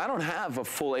thinking, well, I don't have a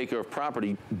full acre of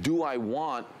property. Do I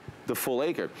want the full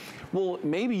acre? Well,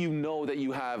 maybe you know that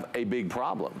you have a big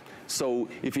problem. So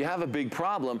if you have a big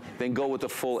problem, then go with the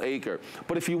full acre.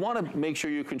 But if you want to make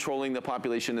sure you're controlling the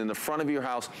population in the front of your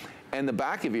house and the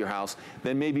back of your house,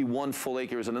 then maybe 1 full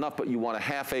acre isn't enough, but you want a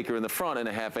 1/2 acre in the front and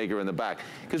a 1/2 acre in the back.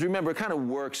 Because remember, it kind of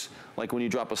works like when you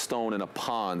drop a stone in a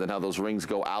pond and how those rings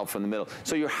go out from the middle.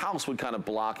 So your house would kind of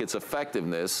block its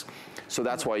effectiveness. So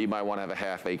that's why you might want to have a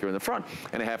 1/2 acre in the front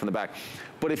and a 1/2 in the back.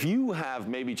 But if you have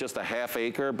maybe just a 1/2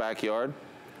 acre backyard,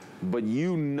 but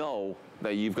you know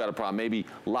that you've got a problem, maybe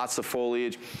lots of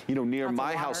foliage. You know, near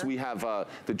my house, we have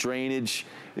the drainage,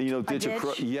 you know, ditch.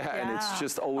 And it's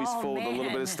just always full with a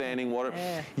little bit of standing water.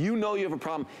 You know you have a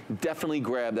problem, definitely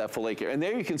grab that full acre. And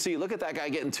there you can see, look at that guy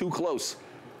getting too close.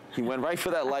 He went right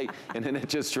for that light, and then it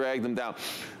just dragged him down.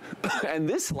 And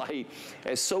this light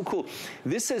is so cool.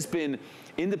 This has been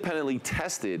independently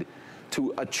tested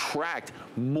to attract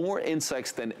more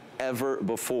insects than ever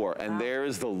before. And there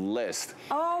is the list.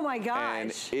 Oh my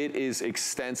gosh. And it is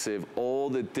extensive, all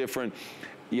the different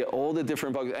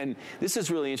bugs. And this is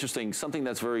really interesting, something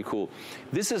that's very cool.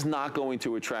 This is not going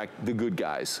to attract the good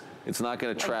guys. It's not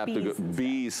going to trap the good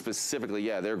bees specifically.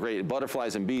 Yeah, they're great.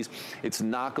 Butterflies and bees, it's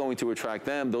not going to attract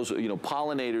them. Those, you know,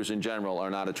 pollinators in general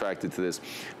are not attracted to this.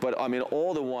 But I mean,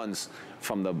 all the ones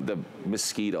from the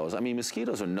mosquitoes. I mean,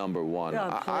 mosquitoes are number one.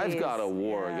 Oh, I've got a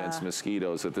war against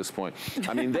mosquitoes at this point.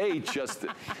 I mean, they just,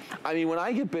 I mean, when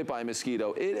I get bit by a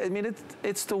mosquito,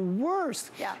 it's the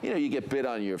worst. Yeah. You know, you get bit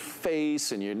on your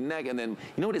face and your neck, and then,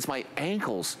 you know what, it's my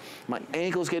ankles. My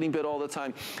ankles getting bit all the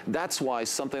time. That's why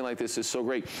something like this is so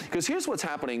great. Because here's what's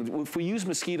happening. If we use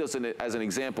mosquitoes as an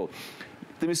example,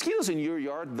 the mosquitoes in your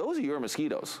yard, those are your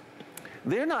mosquitoes.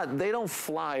 They don't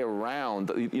fly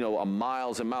around, you know,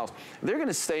 miles and miles. They're going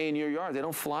to stay in your yard. They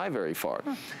don't fly very far.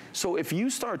 So if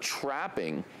you start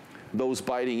trapping those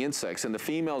biting insects, and the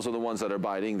females are the ones that are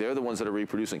biting, they're the ones that are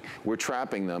reproducing. We're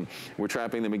trapping them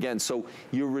again. So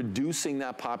you're reducing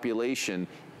that population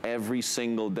every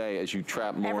single day as you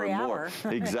trap more and more.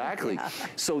 Exactly. Yeah.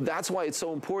 So that's why it's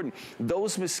so important.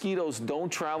 Those mosquitoes don't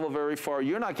travel very far.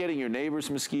 You're not getting your neighbor's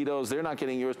mosquitoes. They're not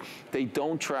getting yours. They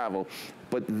don't travel,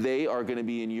 but they are going to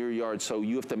be in your yard. So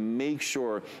you have to make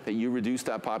sure that you reduce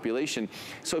that population.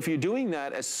 So if you're doing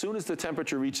that, as soon as the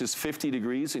temperature reaches 50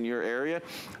 degrees in your area,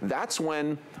 that's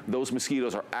when those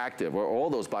mosquitoes are active, or all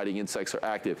those biting insects are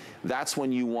active. That's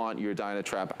when you want your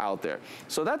DynaTrap out there.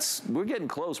 So we're getting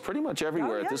close pretty much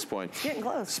everywhere at this point. It's getting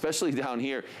close. Especially down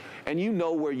here. And you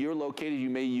know where you're located,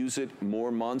 you may use it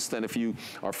more months than if you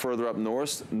are further up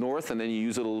north, and then you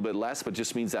use it a little bit less, but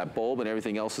just means that bulb and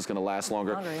everything else is going to last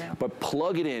longer. But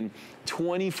plug it in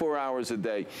 24 hours a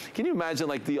day. Can you imagine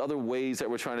like the other ways that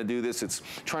we're trying to do this? It's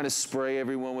trying to spray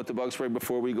everyone with the bug spray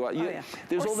before we go out.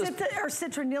 There's all this, or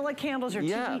citronella candles, or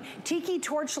tiki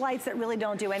torch lights that really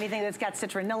don't do anything, that's got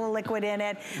citronella liquid in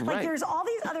it. Like there's all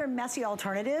these other messy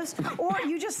alternatives. Or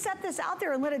you just set this out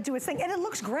there and let it do its thing, and it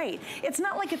looks great. It's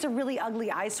not like it's a really ugly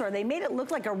eyesore. They made it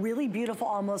look like a really beautiful,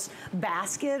 almost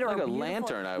basket, or like a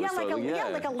lantern.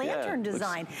 Like a lantern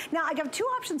design. Now I have two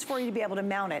options for you to be able to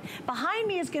mount it. Behind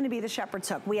me is going to be the shepherd's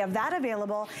hook. We have that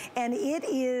available, and it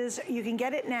is, you can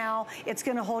get it now. It's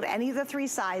going to hold any of the 3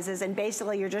 sizes, and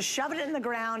basically you're just shoving it in the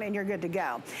ground and you're good to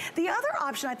go. The other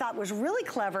option I thought was really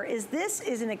clever is this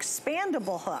is an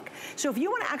expandable hook. So if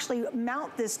you want to actually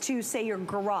mount this to, say, your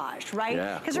garage,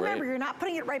 right? Because remember, you're not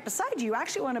putting it right beside you. You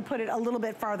actually want to put it a little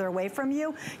bit farther away from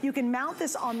you. You can mount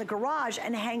this on the garage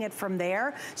and hang it from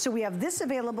there. So we have this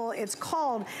available. It's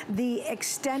called the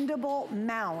extendable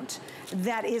mount.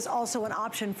 That is also an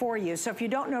option for you. So if you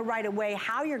don't know right away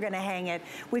how you're going to hang it,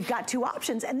 we've got 2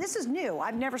 options. And this is new.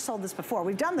 I've never sold this before.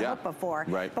 We've done the hook before,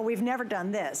 but we've never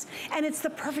done this. And it's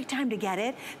the perfect time to get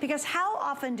it, because how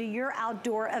often do your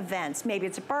outdoor events, maybe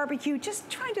it's a barbecue, just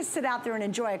trying to sit out there and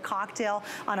enjoy a cocktail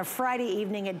on a Friday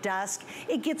evening at dusk,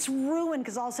 it gets ruined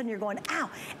because all of a sudden you're going, ow,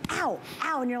 ow,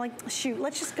 ow, and you're like, shoot,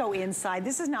 let's just go inside.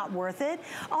 This is not worth it.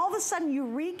 All of a sudden you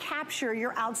recapture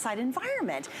your outside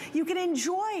environment. You can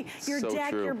enjoy your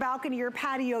deck, your balcony, your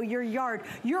patio, your yard,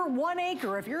 your 1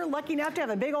 acre. If you're lucky enough to have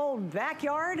a big old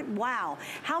backyard, wow.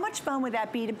 How much fun would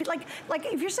that be to be like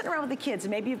if you're sitting around with the kids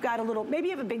and maybe you've got a little, maybe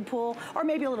you have a big pool or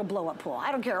maybe a little blow up pool.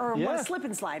 I don't care, or a slip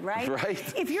and slide, right?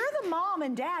 If you're the mom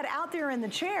and dad out there in the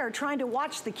chair trying to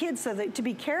watch the kids so that to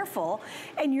be careful,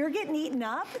 and you're getting eaten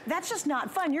up, that's just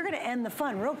not fun. You're going to end the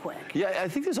fun real quick. Yeah, I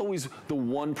think there's always the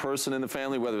one person in the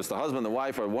family, whether it's the husband, the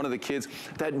wife, or one of the kids,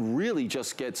 that really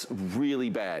just gets really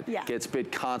bad, gets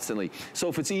bit constantly. So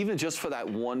if it's even just for that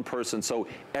one person, so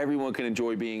everyone can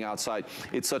enjoy being outside,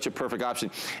 it's such a perfect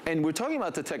option. And we're talking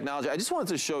about the technology. I just wanted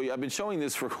to show you, I've been showing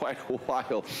this for quite a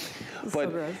while,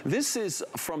 but this is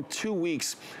from 2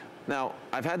 weeks. Now,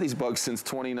 I've had these bugs since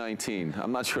 2019.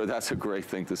 I'm not sure that's a great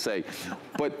thing to say,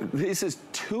 but this is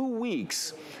 2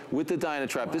 weeks with the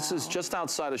DynaTrap. Wow. This is just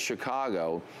outside of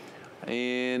Chicago,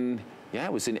 and yeah,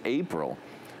 it was in April.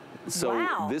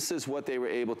 So this is what they were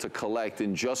able to collect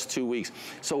in just 2 weeks.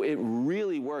 So it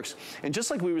really works. And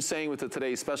just like we were saying with the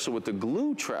today's special with the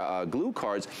glue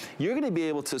cards, you're going to be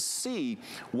able to see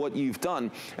what you've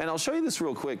done. And I'll show you this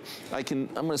real quick. I'm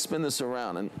going to spin this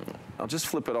around, and I'll just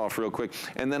flip it off real quick.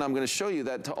 And then I'm going to show you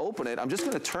that to open it, I'm just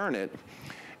going to turn it.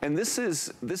 And this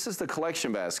is the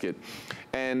collection basket.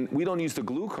 And we don't use the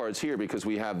glue cards here because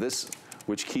we have this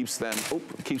which keeps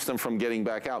them from getting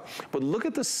back out. But look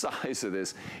at the size of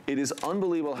this. It is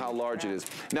unbelievable how large it is.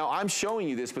 Now, I'm showing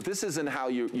you this, but this isn't how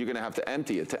you're going to have to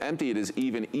empty it. To empty it is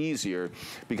even easier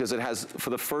because it has, for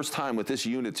the first time with this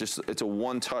unit, it's a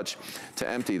one touch to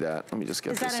empty that. Let me just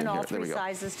get this in here. Is that in all three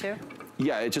sizes too?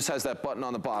 Yeah, it just has that button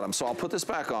on the bottom. So I'll put this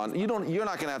back on. You're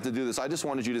not going to have to do this. I just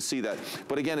wanted you to see that.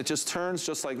 But again, it just turns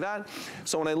just like that.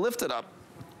 So when I lift it up,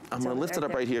 I'm going to lift it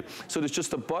up right here. So there's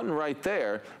just a button right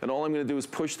there, and all I'm going to do is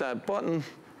push that button,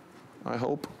 I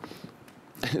hope,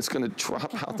 and it's going to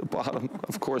drop out the bottom.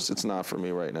 Of course, it's not for me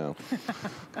right now.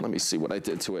 Let me see what I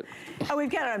did to it. Oh, we've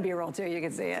got it on B-roll too. You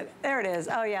can see it. There it is.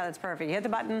 Oh, yeah, that's perfect. You hit the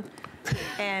button,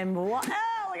 and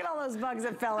look at all those bugs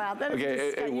that fell out. That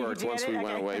okay, it worked once we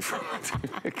went away from it.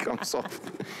 It comes off.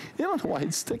 You don't know why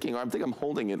it's sticking. I think I'm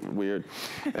holding it weird.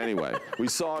 Anyway, we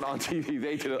saw it on TV.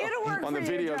 They did it on the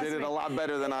video. They did a lot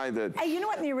better than I did. Hey, you know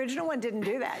what? The original one didn't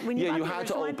do that. When you had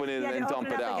to open it and dump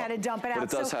it out. You had to dump it out.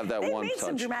 But it does have that one touch. They made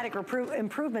some dramatic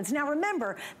improvements. Now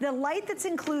remember, the light that's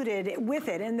included with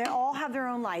it, and they all have their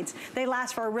own lights, they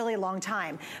last for a really long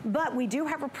time. But we do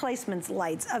have replacement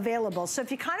lights available. So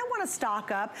if you kind of want to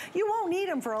stock up, you won't need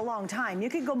them for a long time. You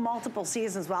could go multiple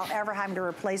seasons without ever having to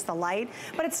replace the light,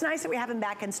 but it's nice that we have them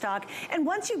back in stock. And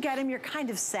once you get them, you're kind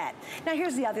of set. Now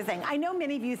here's the other thing. I know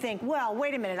many of you think, well,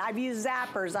 wait a minute, I've used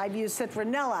zappers, I've used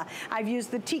citronella, I've used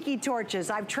the tiki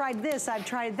torches, I've tried this, I've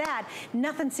tried that.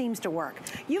 Nothing seems to work.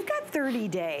 You've got 30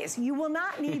 days. You will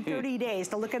not need 30 days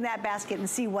to look in that basket and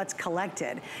see what's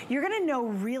collected. You're gonna know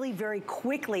really very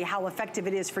quickly how effective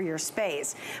it is for your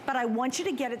space. But I want you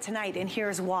to get it tonight, and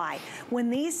here's why. When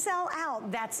these sell out,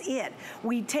 that's it.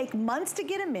 We take months to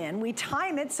get them in. We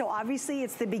time it, so obviously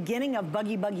it's the beginning of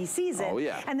buggy season. Oh,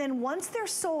 yeah. And then once they're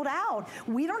sold out,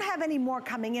 we don't have any more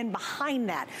coming in behind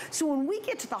that. So when we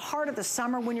get to the heart of the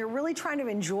summer, when you're really trying to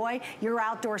enjoy your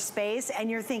outdoor space and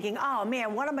you're thinking, oh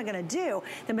man, what am I gonna do?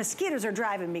 The mosquitoes are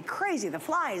driving me crazy. The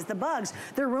flies, the bugs,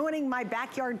 they're ruining my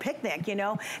backyard picnic, you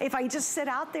know? If I just sit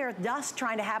out there at dusk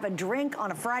trying to have a drink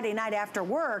on a Friday night after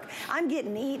work, I'm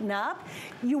getting eaten up.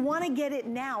 You wanna get it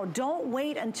now. Don't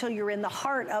wait until you're in the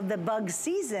heart of the bug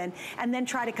season and then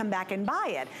try to come back and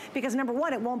buy it. Because number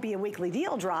one, it won't be a weekly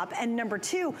deal drop, and number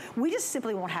two, we just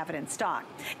simply won't have it in stock.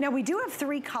 Now we do have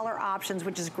 3 color options,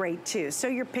 which is great too. So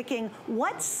you're picking,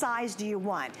 what size do you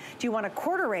want? Do you want a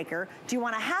 1/4 acre? Do you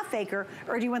want a 1/2 acre?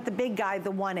 Or do you want the big guy,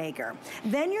 the 1 acre?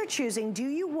 Then you're choosing, do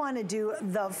you want to do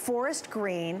the forest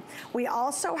green? We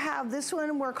also have this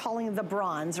one we're calling the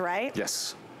bronze, right?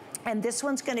 Yes. And this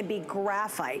one's gonna be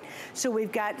graphite. So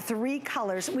we've got 3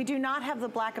 colors. We do not have the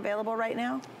black available right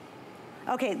now.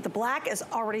 Okay, the black is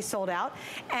already sold out,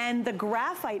 and the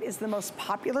graphite is the most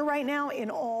popular right now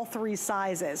in all 3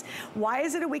 sizes. Why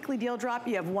is it a weekly deal drop?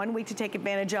 You have 1 week to take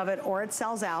advantage of it, or it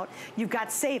sells out. You've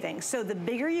got savings. So the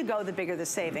bigger you go, the bigger the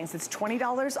savings. It's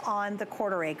 $20 on the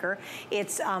 1/4 acre.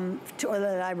 It's,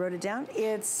 I wrote it down.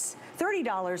 It's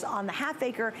 $30 on the 1/2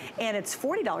 acre, and it's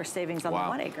 $40 savings on the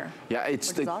 1 acre. Yeah, it's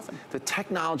which is awesome. The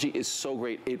technology is so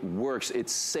great. It works.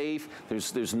 It's safe.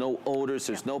 There's no odors.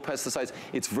 There's no pesticides.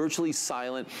 It's virtually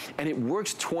silent, and it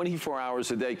works 24 hours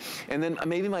a day. And then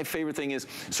maybe my favorite thing is,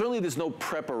 certainly there's no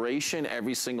preparation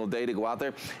every single day to go out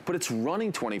there, but it's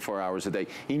running 24 hours a day.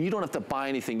 And you don't have to buy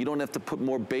anything. You don't have to put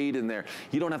more bait in there.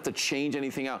 You don't have to change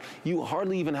anything out. You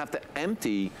hardly even have to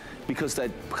empty because that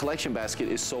collection basket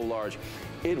is so large.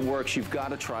 It works. You've got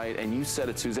to try it, and you said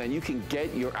it, Suzanne. You can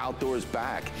get your outdoors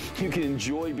back. You can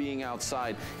enjoy being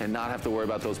outside and not have to worry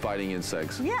about those biting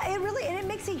insects. Yeah, it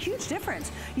makes a huge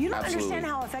difference. You don't understand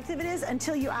how effective it is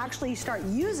until you actually start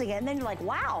using it, and then you're like,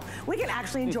 wow, we can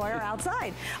actually enjoy our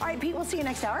outside. All right, Pete, we'll see you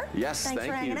next hour. Yes, thanks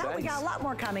for hanging out. We got a lot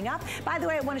more coming up. By the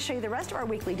way, I want to show you the rest of our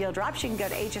weekly deal drops. You can go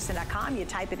to hsn.com, you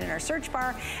type it in our search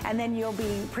bar, and then you'll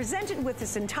be presented with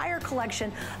this entire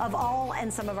collection of all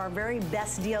and some of our very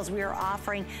best deals we are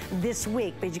offering this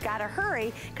week. But you gotta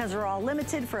hurry because they're all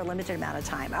limited for a limited amount of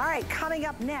time. All right, coming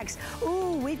up next,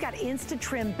 ooh, we've got Insta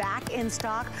Trim back in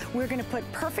stock. We're gonna put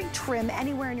perfect trim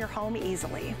anywhere in your home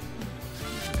easily.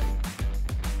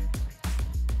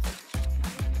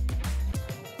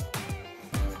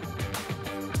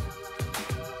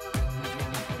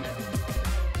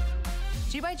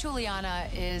 G by Juliana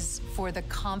is for the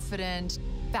confident,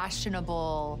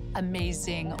 fashionable,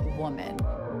 amazing woman.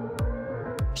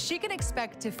 She can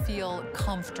expect to feel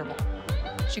comfortable.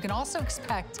 She can also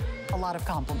expect a lot of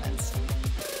compliments.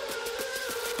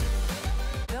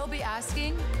 They'll be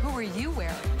asking, who are you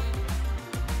wearing?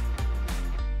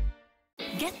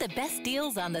 Get the best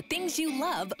deals on the things you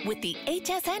love with the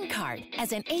HSN card.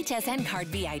 As an HSN card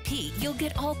VIP, you'll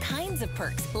get all kinds of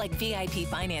perks, like VIP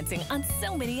financing on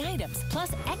so many items,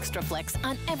 plus extra flex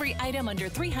on every item under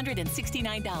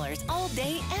 $369 all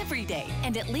day, every day,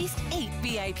 and at least 8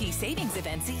 VIP savings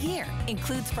events a year.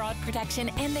 Includes fraud protection,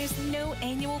 and there's no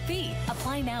annual fee.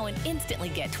 Apply now and instantly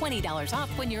get $20 off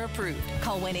when you're approved.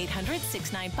 Call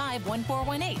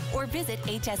 1-800-695-1418 or visit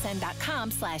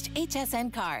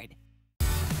hsn.com/HSN card.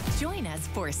 Join us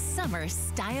for Summer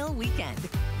Style Weekend.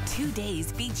 2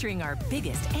 days featuring our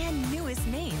biggest and newest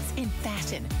names in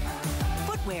fashion,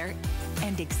 footwear,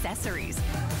 and accessories.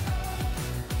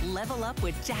 Level up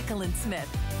with Jacqueline Smith,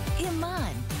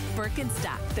 Iman,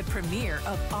 Birkenstock, the premier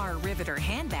of our Riveter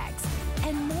handbags,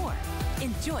 and more.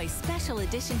 Enjoy special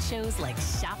edition shows like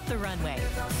Shop the Runway.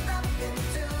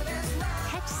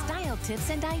 Catch style tips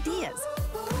and ideas.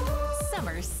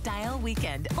 Summer Style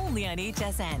Weekend, only on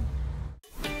HSN.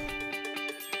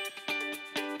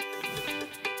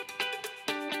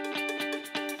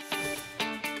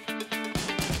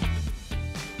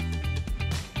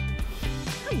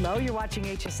 Hello, you're watching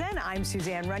HSN. I'm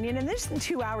Suzanne Runyon, and this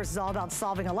 2 hours is all about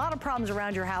solving a lot of problems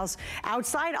around your house.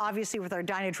 Outside, obviously, with our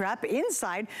DynaTrap.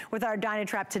 Inside, with our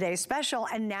DynaTrap Today special.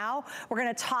 And now we're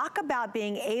going to talk about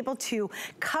being able to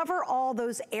cover all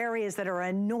those areas that are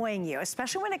annoying you,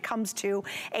 especially when it comes to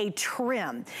a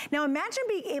trim. Now, imagine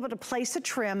being able to place a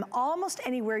trim almost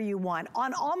anywhere you want,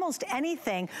 on almost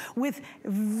anything, with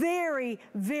very,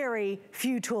 very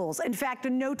few tools. In fact,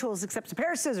 no tools except a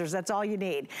pair of scissors. That's all you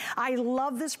need. I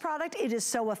love this product. It is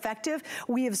so effective.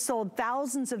 We have sold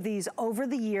thousands of these over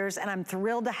the years, and I'm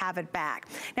thrilled to have it back.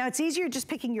 Now, it's easier just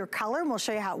picking your color, and we'll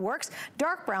show you how it works.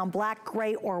 Dark brown, black,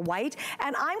 gray, or white.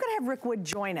 And I'm gonna have Rick Wood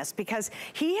join us because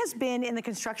he has been in the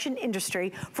construction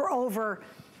industry for over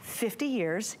 50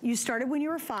 years. You started when you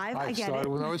were 5, I get it. I started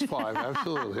when I was 5,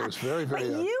 absolutely. It was very, very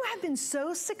But you have been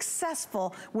so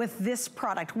successful with this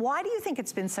product. Why do you think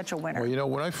it's been such a winner? Well, you know,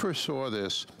 when I first saw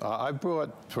this, I've brought,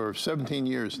 for 17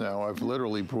 years now, I've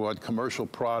literally brought commercial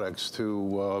products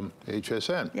to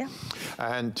HSN. Yeah.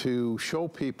 And to show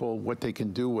people what they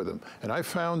can do with them. And I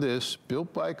found this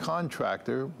built by a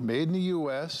contractor, made in the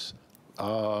US,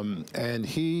 and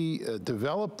he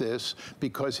developed this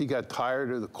because he got tired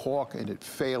of the caulk and it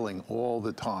failing all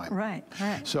the time. Right,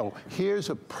 right. So here's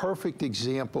a perfect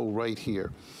example right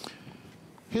here.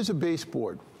 Here's a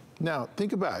baseboard. Now,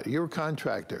 think about it. You're a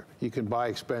contractor. You can buy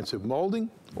expensive molding,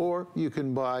 or you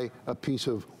can buy a piece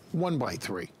of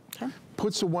 1x3. Okay.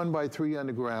 Puts a 1x3 on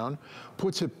the ground,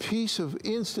 puts a piece of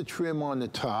Insta-Trim on the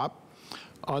top.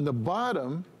 On the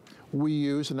bottom, we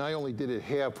use, and I only did it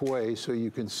halfway so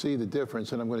you can see the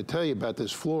difference, and I'm going to tell you about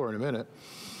this floor in a minute.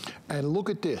 And look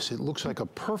at this. It looks like a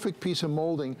perfect piece of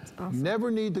molding. Awesome.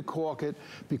 Never need to caulk it,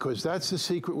 because that's the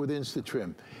secret with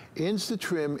Insta-Trim.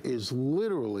 Insta-Trim is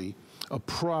literally a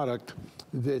product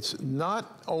that's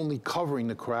not only covering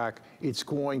the crack, it's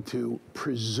going to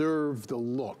preserve the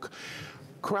look.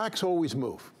 Cracks always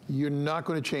move. You're not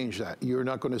going to change that. You're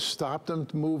not going to stop them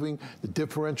moving. The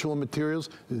differential in materials,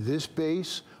 this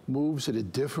base moves at a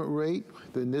different rate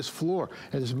than this floor.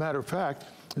 And as a matter of fact,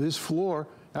 this floor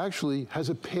actually has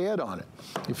a pad on it.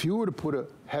 If you were to put a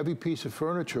heavy piece of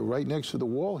furniture right next to the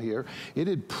wall here,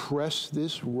 it'd press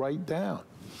this right down.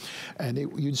 And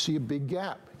you'd see a big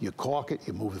gap. You caulk it,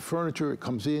 you move the furniture, it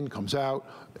comes in, comes out,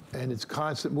 and it's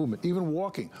constant movement, even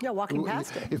walking. Yeah, walking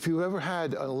past it. If you ever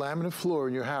had a laminate floor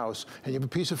in your house and you have a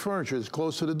piece of furniture that's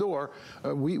close to the door,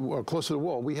 or close to the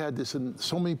wall, we had this in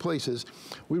so many places,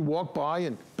 we'd walk by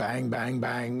and bang, bang,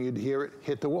 bang, you'd hear it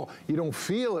hit the wall. You don't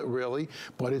feel it really,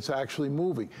 but it's actually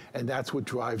moving. And that's what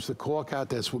drives the caulk out.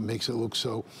 That's what makes it look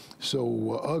so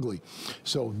ugly.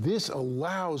 So this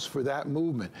allows for that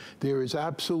movement. There is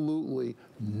absolutely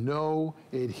no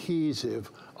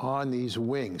adhesive on these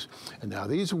wings. And now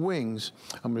these wings,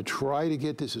 I'm going to try to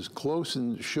get this as close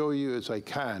and show you as I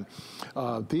can.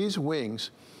 These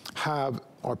wings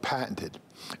are patented,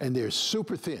 and they're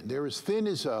super thin. They're as thin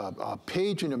as a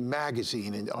page in a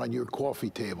magazine on your coffee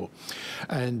table.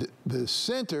 And the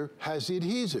center has the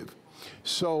adhesive.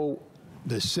 So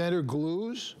the center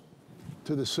glues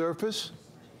to the surface,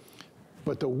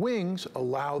 but the wings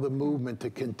allow the movement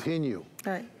to continue.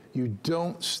 Right. You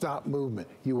don't stop movement.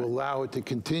 You allow it to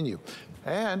continue.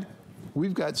 And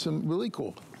we've got some really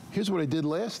cool. Here's what I did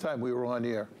last time we were on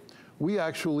air. We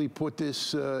actually put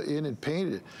this in and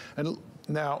painted it. And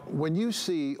now, when you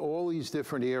see all these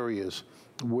different areas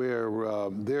where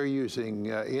they're using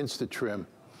Insta-Trim,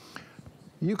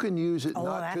 you can use it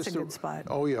not just that's a good spot.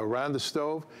 Oh yeah, around the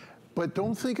stove. But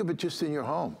don't think of it just in your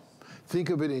home.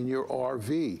 Think of it in your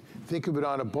RV. Think of it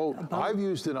on a boat. I've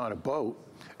used it on a boat.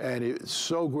 And it's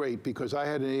so great because I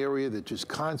had an area that just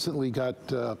constantly got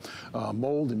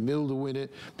mold and mildew in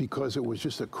it because it was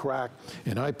just a crack.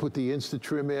 And I put the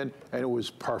InstaTrim in, and it was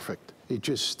perfect. It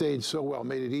just stayed so well,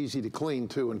 made it easy to clean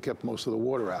too, and kept most of the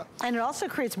water out. And it also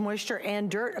creates moisture and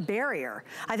dirt barrier.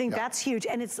 I think that's huge,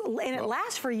 and it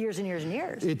lasts for years and years and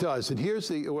years. It does, and here's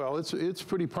the, well, it's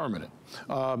pretty permanent.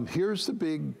 Here's the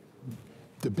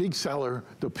big seller,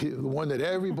 the one that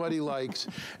everybody likes,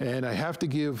 and I have to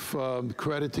give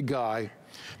credit to Guy,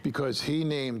 because he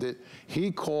named it,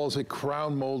 he calls it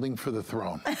crown molding for the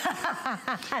throne.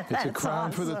 It's a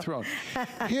crown for the throne.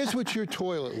 Here's what your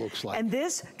toilet looks like. And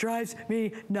this drives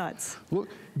me nuts. Look,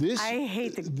 I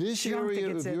hate this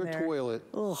area of your toilet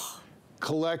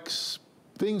collects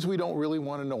things we don't really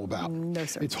want to know about. No,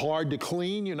 sir. It's hard to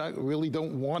clean. You really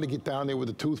don't want to get down there with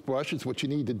a toothbrush. It's what you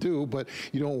need to do, but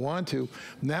you don't want to.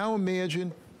 Now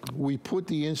imagine we put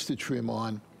the InstaTrim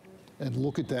on, and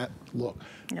look at that look.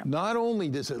 Yep. Not only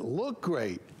does it look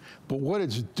great, but what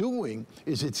it's doing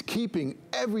is it's keeping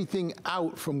everything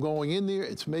out from going in there.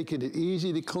 It's making it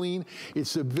easy to clean.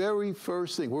 It's the very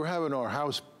first thing. We're having our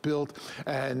house built,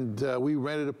 and we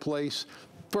rented a place.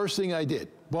 First thing I did,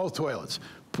 both toilets,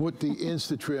 put the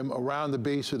InstaTrim around the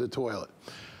base of the toilet.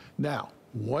 Now,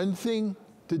 one thing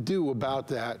to do about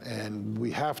that, and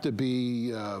we have to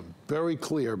be very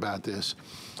clear about this,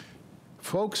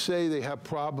 folks say they have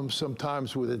problems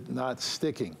sometimes with it not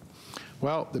sticking.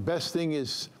 Well, the best thing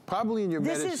is probably in your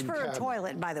medicine cabinet. This is for a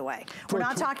toilet, by the way. We're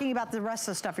not talking about the rest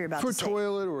of the stuff you're about to say. For a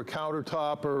toilet or a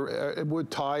countertop or wood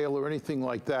tile or anything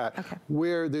like that,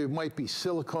 where there might be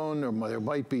silicone or there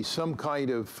might be some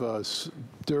kind of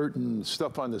dirt and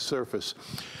stuff on the surface.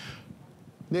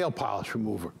 Nail polish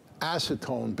remover,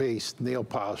 acetone-based nail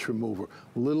polish remover.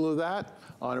 A little of that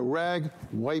on a rag,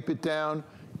 wipe it down,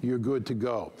 you're good to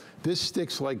go. This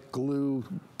sticks like glue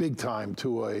big time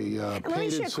to a painted surface. Let me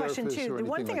ask you a question too. The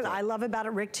one thing that I love about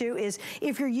it, Rick, too, is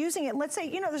if you're using it, let's say,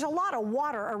 you know, there's a lot of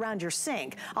water around your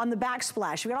sink on the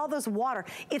backsplash. You've got all this water.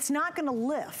 It's not going to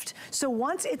lift. So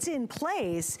once it's in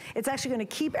place, it's actually going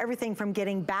to keep everything from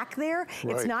getting back there.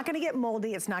 Right. It's not going to get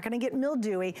moldy. It's not going to get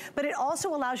mildewy. But it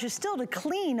also allows you still to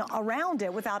clean around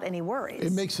it without any worries.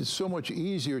 It makes it so much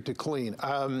easier to clean.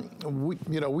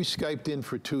 We Skyped in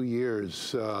for 2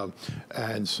 years,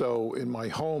 and so in my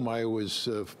home, I was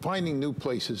finding new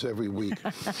places every week.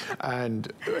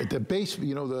 And at the base,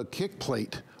 you know, the kick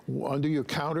plate under your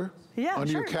counter,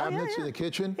 under your cabinets in the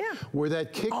kitchen, where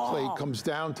that kick plate comes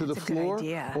down to the floor,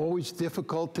 always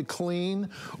difficult to clean,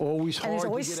 always hard to get out. And there's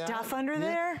always stuff under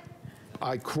there?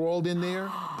 I crawled in there,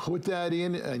 put that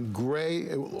in, and gray,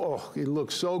 it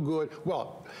looks so good.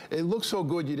 Well, it looked so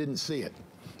good you didn't see it.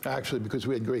 Actually, because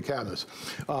we had great cabinets.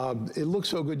 It looked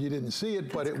so good you didn't see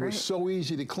it, but it was so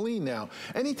easy to clean now.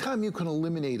 Anytime you can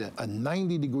eliminate a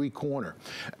 90-degree corner,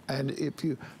 and if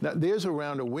you, now there's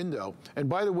around a window, and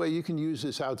by the way, you can use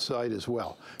this outside as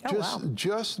well.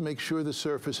 Just make sure the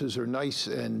surfaces are nice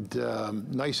and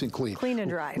clean. Clean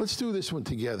and dry. Let's do this one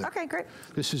together. Okay, great.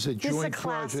 This is a joint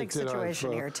project that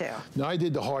situation here too. Now I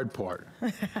did the hard part.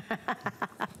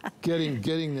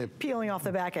 getting the peeling off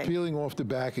the backing. Peeling off the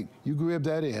backing. You grab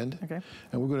that end,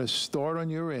 and we're going to start on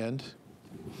your end,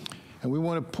 and we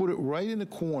want to put it right in the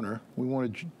corner. We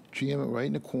want to jam it right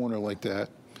in the corner like that,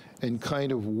 and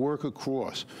kind of work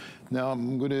across. Now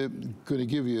I'm going to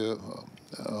give you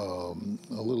a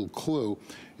little clue.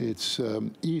 It's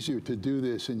easier to do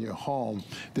this in your home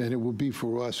than it would be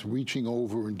for us reaching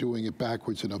over and doing it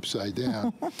backwards and upside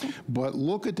down. But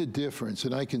look at the difference,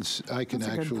 and I can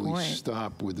actually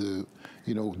stop with the,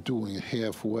 doing it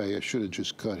halfway. I should have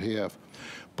just cut half.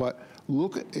 But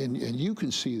look, and you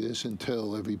can see this and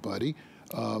tell everybody,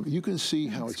 you can see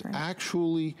how it's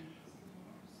actually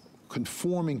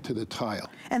conforming to the tile.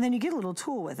 And then you get a little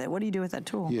tool with it. What do you do with that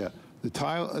tool? Yeah.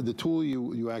 The tool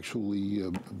you actually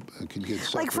can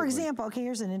get. Like for example, okay,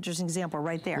 here's an interesting example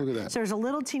right there. Look at that. So there's a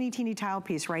little teeny tile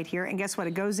piece right here, and guess what?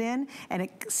 It goes in and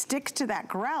it sticks to that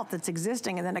grout that's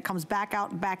existing, and then it comes back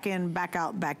out, back in, back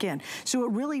out, back in. So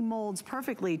it really molds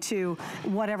perfectly to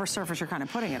whatever surface you're kind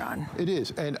of putting it on. It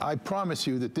is, and I promise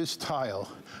you that this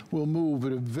tile will move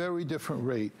at a very different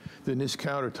rate than this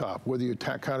countertop, whether your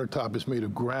countertop is made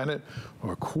of granite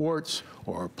or quartz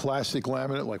or plastic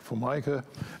laminate like Formica,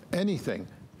 anything.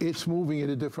 It's moving at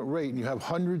a different rate, and you have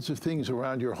hundreds of things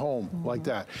around your home like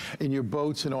that. In your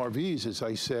boats and RVs, as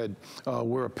I said,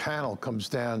 where a panel comes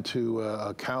down to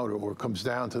a counter or comes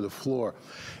down to the floor.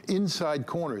 Inside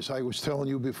corners, I was telling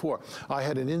you before, I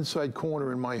had an inside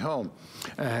corner in my home,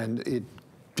 and it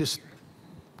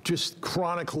just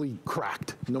chronically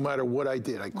cracked, no matter what I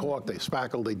did. I caulked, I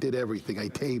spackled, I did everything. I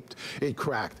taped, it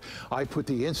cracked. I put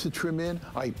the InstaTrim in,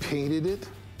 I painted it,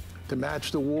 to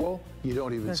match the wall, you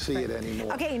don't even see it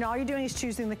anymore. Okay, and all you're doing is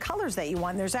choosing the colors that you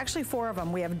want. There's actually 4 of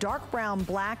them. We have dark brown,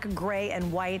 black, gray, and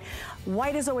white.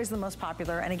 White is always the most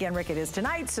popular, and again, Rick, it is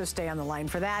tonight, so stay on the line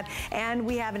for that. And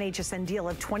we have an HSN deal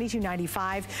of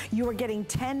 $22.95. You are getting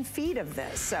 10 feet of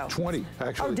this, so. 20,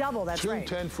 actually. Oh, double, that's right.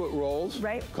 2 10-foot rolls.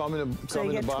 Right. Come in so you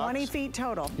the get box. 20 feet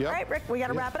total. Yep. All right, Rick, we got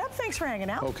to Yep. wrap it up. Thanks for hanging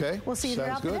out. Okay. We'll see you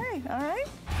throughout the day. All right.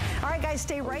 All right, guys,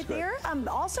 stay right there.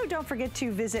 Also, don't forget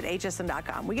to visit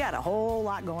hsn.com. We got a whole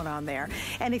lot going on there.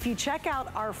 And if you check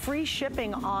out our free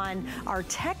shipping on our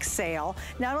tech sale,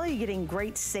 not only are you getting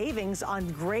great savings on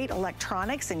great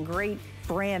electronics and great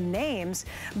brand names,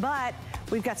 but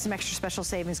we've got some extra special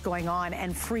savings going on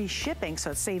and free shipping,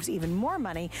 so it saves even more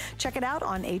money. Check it out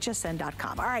on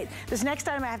hsn.com. All right, this next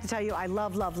item I have to tell you I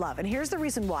love, love, love. And here's the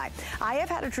reason why. I have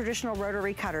had a traditional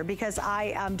rotary cutter because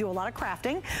I do a lot of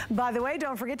crafting. By the way,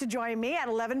 don't forget to join me at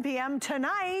 11 p.m.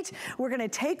 tonight. We're gonna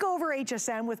take over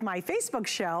HSN with my Facebook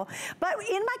show. But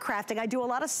in my crafting, I do a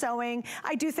lot of sewing.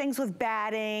 I do things with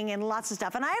batting and lots of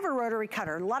stuff. And I have a rotary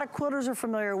cutter. A lot of quilters are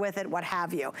familiar with it, what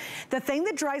have you. The thing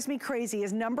that drives me crazy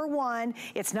is, number one,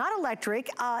 it's not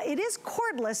electric. It is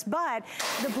cordless, but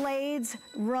the blades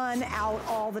run out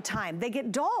all the time. They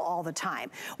get dull all the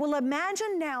time. Well,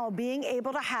 imagine now being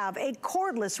able to have a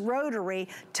cordless rotary,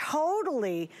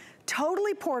 totally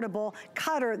portable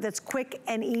cutter that's quick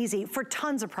and easy for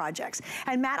tons of projects.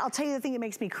 And Matt, I'll tell you the thing that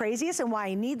makes me craziest and why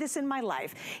I need this in my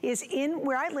life is in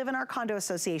where I live in our condo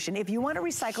association. If you want to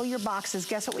recycle your boxes,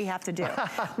 guess what we have to do?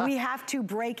 We have to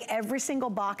break every single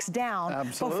box down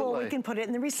before we can put it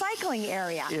in the recycling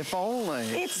area. If only.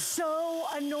 It's so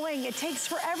annoying. It takes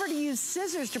forever to use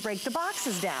scissors to break the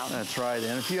boxes down. That's right.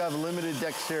 And if you have limited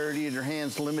dexterity in your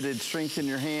hands, limited strength in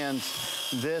your hands,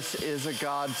 this is a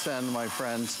godsend, my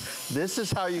friends. This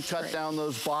is how you cut down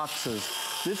those boxes.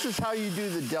 This is how you do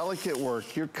the delicate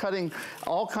work. You're cutting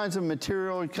all kinds of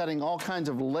material, you're cutting all kinds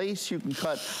of lace, you can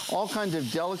cut all kinds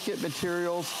of delicate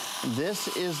materials.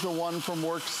 This is the one from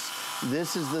Works.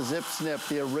 This is the Zip Snip,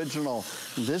 the original.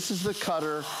 This is the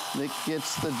cutter that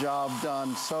gets the job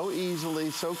done so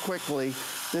easily, so quickly.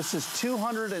 This is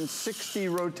 260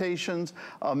 rotations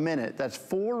a minute. That's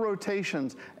 4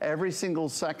 rotations every single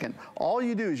second. All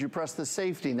you do is you press the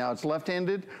safety. Now it's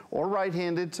left-handed or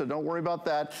right-handed, so don't worry about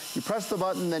that. You press the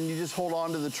button, then you just hold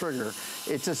on to the trigger.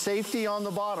 It's a safety on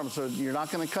the bottom, so you're not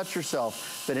gonna cut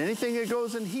yourself. But anything that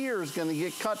goes in here is gonna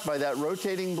get cut by that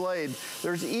rotating blade.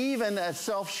 There's even a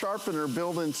self-sharpener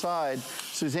built inside.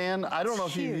 Suzanne, I don't know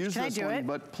if you've used this one,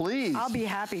 but please. I'll be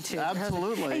happy to.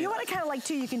 Absolutely. And you want to kind of like,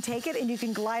 too, you can take it and you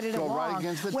can glide it along right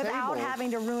against the without table.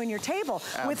 having to ruin your table.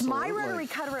 Absolutely. With my rotary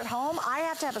cutter at home, I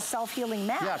have to have a self-healing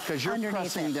mat. Yeah, because you're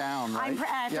pressing down, right? I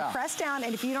have to press down,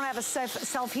 and if you don't have a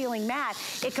self-healing mat,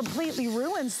 it completely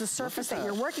ruins the surface that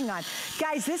you're working on.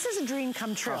 Guys, this is a dream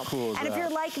come true. How cool is and that? if you're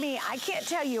like me, I can't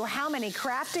tell you how many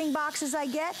crafting boxes I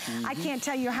get. I can't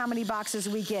tell you how many boxes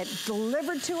we get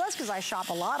delivered to us because I shop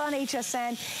a lot on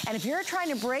HSN. And if you're trying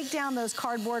to break down those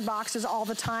cardboard boxes all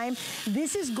the time,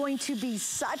 this is going to be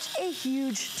such a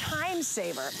huge time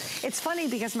saver. It's funny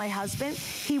because my husband,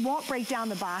 he won't break down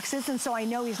the boxes, and so I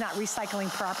know he's not recycling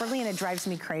properly, and it drives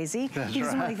me crazy. He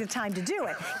doesn't take the time to do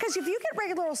it. Because if you get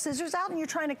regular little scissors out and you're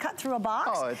trying to cut through a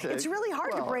box, it's really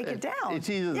hard to break it down. It's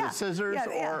either the scissors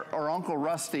or Uncle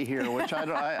Rusty here, which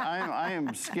I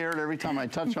am scared every time I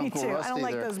touch Uncle Rusty. I don't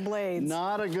like those blades.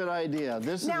 Not a good idea.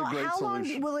 This is a great solution. Now, how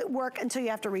long will it work until you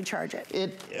have to recharge it?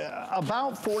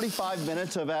 About 45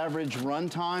 minutes of average run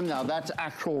time. Now, that's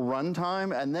actual run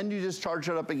time, and then you just charge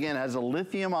it up again. It has a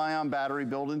lithium-ion battery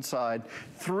built inside.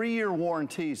 3-year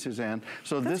warranty, Suzanne.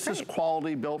 So this is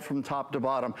quality built from top to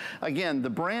bottom. Again, the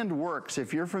brand Works.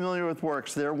 If you're familiar with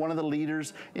Works, they're one of the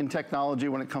leaders in technology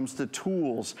when it comes to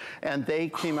tools, and they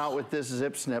came out with this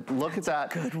Zip Snip. Look at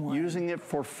that, using it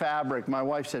for fabric. My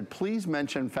wife said, please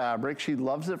mention fabric. She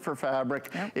loves it for fabric.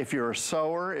 If you're a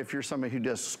sewer, if you're somebody who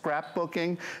does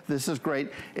scrapbooking, this is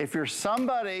great. If you're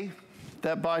somebody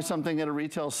that buys something at a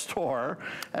retail store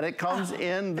and it comes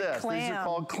in this. These are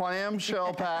called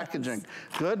clamshell packaging.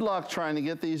 Good luck trying to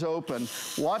get these open.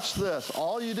 Watch this.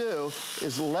 All you do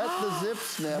is let the Zip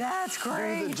Snip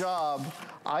do the job.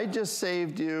 I just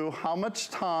saved you how much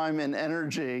time and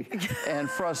energy and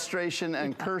frustration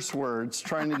and curse words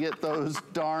trying to get those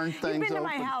darn things open. You've been to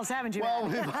my house, haven't you? Well,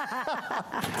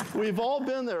 we've all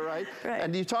been there, right?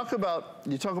 And we talk about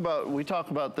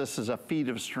this as a feat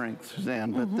of strength,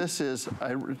 Suzanne, but this is,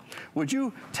 would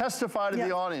you testify to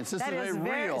the audience? This is a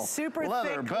real super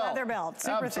leather thick belt. leather belt.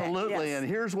 Super Absolutely, thick, and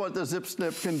here's what the Zip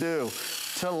Snip can do.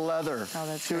 to leather,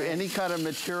 to great. any kind of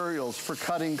materials, for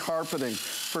cutting carpeting,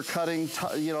 for cutting,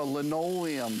 you know,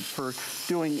 linoleum, for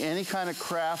doing any kind of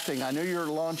crafting. I know you're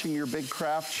launching your big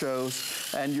craft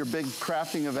shows and your big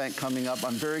crafting event coming up.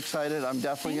 I'm very excited. I'm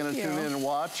definitely going to tune in and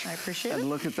watch. I appreciate it. And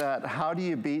look at that. How do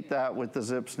you beat that with the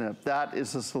zip snip? That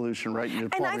is the solution right in your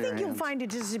palm of your And I think you'll hands. find it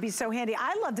just to be so handy.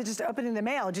 I love to just opening the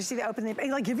mail. Just see the opening,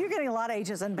 like if you're getting a lot of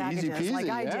HSN packages Easy peasy, like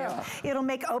I do, it'll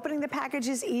make opening the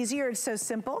packages easier. It's so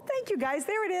simple. Thank you guys.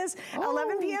 There it is.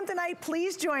 11 p.m. tonight.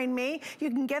 Please join me. You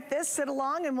can get this, sit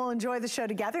along, and we'll enjoy the show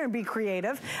together and be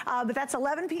creative. But that's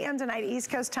 11 p.m. tonight, East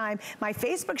Coast time. My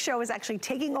Facebook show is actually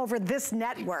taking over this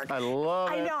network. I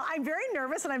love it. I know. I'm very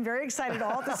nervous and I'm very excited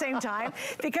all at the same time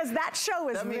because that show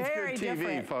is very good TV,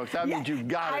 different. Folks. That means you've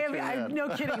got to tune in.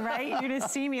 No kidding, right? You're going to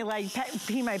see me like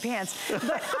pee my pants.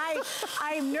 But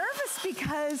I'm nervous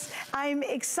because I'm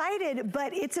excited,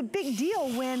 but it's a big deal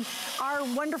when our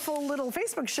wonderful little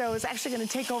Facebook show is actually going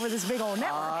to take over this big old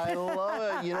network. I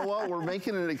love it. You know what? We're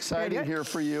making it exciting here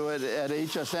for you at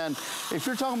HSN. If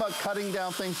you're talking about cutting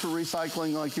down things for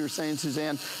recycling, like you were saying,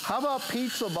 Suzanne, how about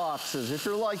pizza boxes? If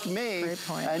you're like me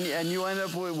and you end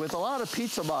up with a lot of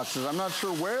pizza boxes, I'm not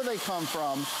sure where they come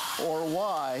from or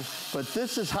why, but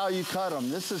this is how you cut them.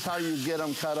 This is how you get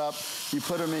them cut up. You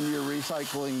put them in your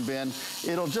recycling bin.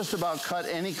 It'll just about cut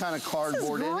any kind of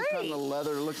cardboard, any kind of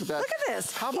leather. Look at that. Look at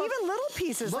this. How about, even little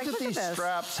pieces. Look at these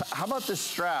straps. How about this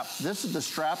strap? This is the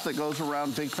strap that goes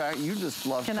around big pack. You just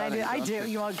love cutting. Can I do?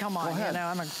 You want to come on? You know,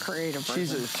 I'm a creative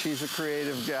person. She's a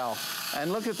creative gal.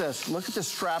 And look at this. Look at the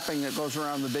strapping that goes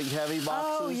around the big heavy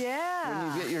boxes. Oh, yeah.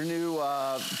 When you get your new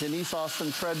Denise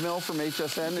Austin treadmill from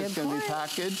HSN, it's going to be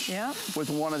packaged with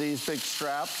one of these big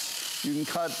straps. You can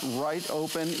cut right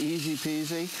open, easy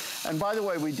peasy. And by the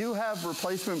way, we do have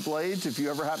replacement blades. If you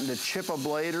ever happen to chip a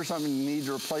blade or something, you need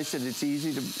to replace it. It's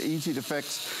easy to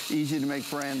fix, easy to make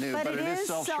brand new. But it is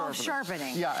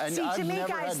self-sharpening. Yeah, and see, I've to me, never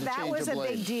guys, had to that change was a a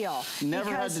blade. big deal.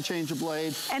 Never had to change a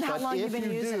blade. And how long you've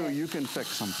been using it. If you do, you can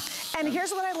fix them. And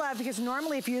here's what I love, because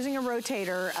normally if you're using a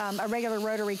rotator, a regular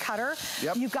rotary cutter,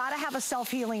 you've got to have a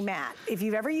self-healing mat. If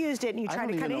you've ever used it and you try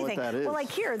to cut anything, well, like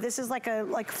here, this is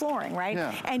like flooring, right?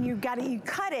 Yeah. And you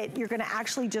cut it, you're going to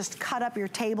actually just cut up your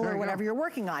table or whatever you're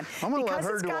working on. I'm going to let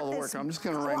her do all the work. I'm just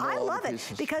going to wrangle all the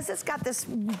pieces. I love it because it's got this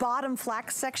bottom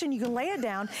flex section. You can lay it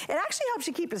down. It actually helps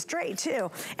you keep it straight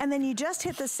too. And then you just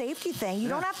hit the safety thing. You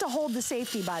don't have to hold the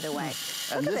safety, by the way.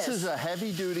 And this is a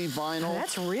heavy-duty vinyl. Oh,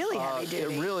 that's really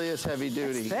heavy-duty. It really is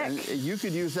heavy-duty. And you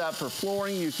could use that for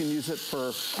flooring. You can use it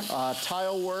for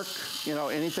tile work. You know,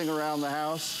 anything around the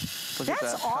house. Look at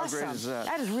that. That's awesome. How great is that?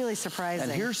 That is really surprising.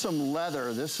 And here's some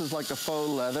leather. This is like a faux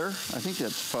leather. I think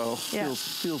that's faux. Yeah.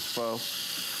 Feels faux.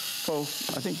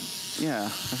 Faux, I think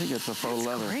it's a faux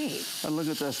leather. Great. And look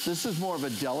at this. This is more of a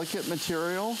delicate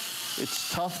material.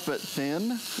 It's tough but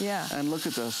thin. Yeah. And look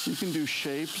at this. You can do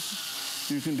shapes.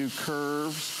 You can do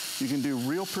curves. You can do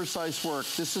real precise work.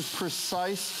 This is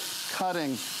precise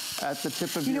cutting at the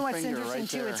tip of your finger. You know what's interesting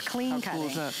too? It's clean cutting. How cool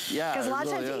is that? Yeah, because a lot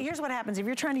of times, here's what happens. If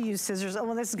you're trying to use scissors,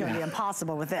 well, this is going to be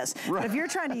impossible with this. But if you're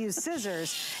trying to use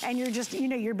scissors and you're just,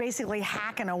 you're basically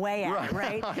hacking away at it,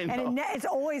 right? And it's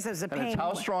always as a pain. And it's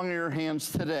how strong are your hands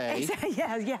today?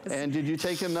 Yes. And did you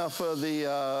take enough of the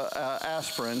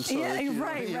aspirin? So that you,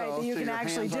 right. That you can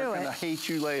actually do it. I hate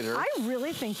you later. I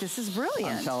really think this is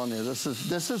brilliant. I'm telling you, this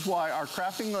is why our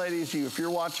crafting ladies, if you're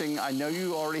watching, I know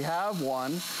you already have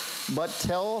one. But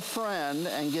tell a friend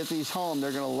and get these home.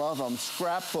 They're going to love them.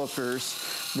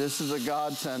 Scrapbookers, this is a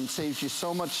godsend. Saves you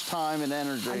so much time and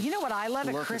energy. You know what I love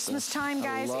at Christmas time,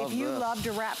 guys? If you love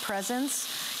to wrap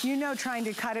presents, trying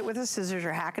to cut it with the scissors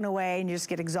or hacking away and you just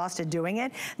get exhausted doing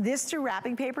it. This through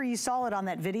wrapping paper, you saw it on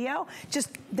that video, just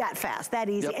that fast, that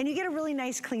easy. And you get a really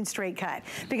nice, clean, straight cut.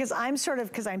 Because I'm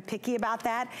I'm picky about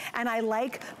that, and I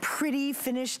like pretty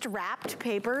finished wrapped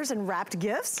papers and wrapped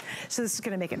gifts. So this is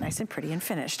going to make it nice and pretty and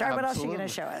finished. All right, what else are you going to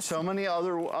show us? So many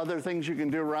other things you can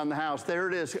do around the house. There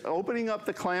it is, opening up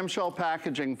the clamshell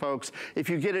packaging, folks. If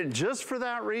you get it just for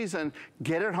that reason,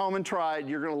 get it home and try it.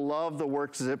 You're going to love the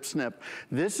Works Zip Snip.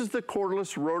 This is the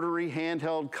cordless rotary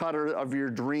handheld cutter of your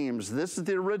dreams. This is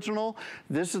the original.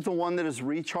 This is the one that is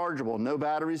rechargeable. No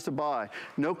batteries to buy.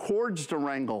 No cords to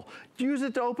wrangle. Use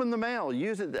it to open the mail.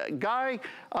 Use it. Guy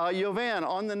Yovan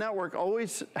on the network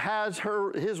always has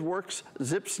his Works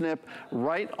Zip Snip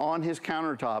right on his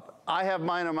countertop. I have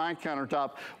mine on my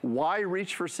countertop. Why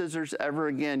reach for scissors ever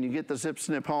again? You get the Zip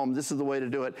Snip home. This is the way to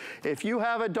do it. If you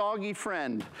have a doggy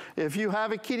friend, if you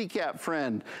have a kitty cat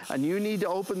friend, and you need to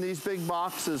open these big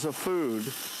boxes of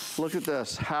food, look at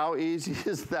this. How easy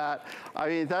is that? I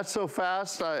mean, that's so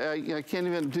fast. I can't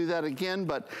even do that again,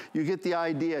 but you get the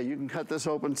idea. You can cut this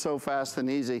open so fast. fast and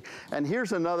easy. And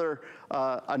here's another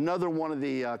one of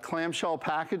the clamshell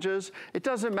packages. It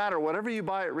doesn't matter, whatever you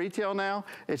buy at retail now,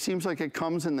 it seems like it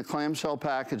comes in the clamshell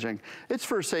packaging. It's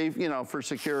for safe, you know, for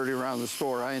security around the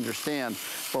store, I understand.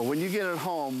 But when you get it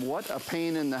home, what a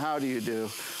pain in the how do you do?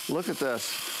 Look at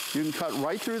this. You can cut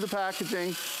right through the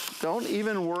packaging. Don't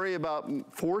even worry about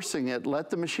forcing it. Let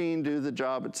the machine do the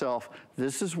job itself.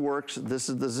 This works. This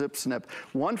is the zip snip.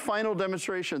 One final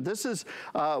demonstration. This is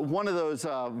one of those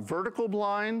vertical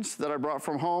blinds that I brought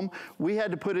from home. We had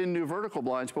to put in new vertical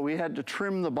blinds, but we had to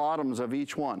trim the bottoms of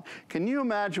each one. Can you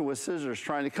imagine with scissors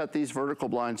trying to cut these vertical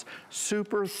blinds?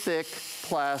 Super thick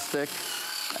plastic.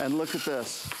 And look at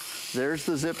this. There's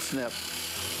the zip snip.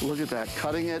 Look at that,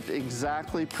 cutting it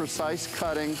exactly, precise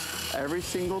cutting every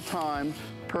single time.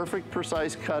 Perfect,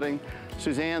 precise cutting.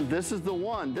 Suzanne, this is the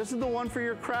one. This is the one for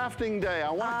your crafting day.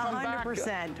 I want to come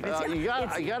 100%. back. You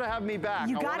got to have me back.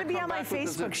 You got to be on my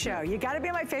Facebook show. You got to be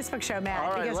on my Facebook show, Matt.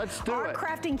 All right, because let's do our it.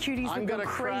 crafting cuties would go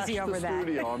crazy over that.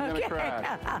 I'm going to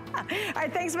crash. All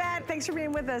right, thanks, Matt. Thanks for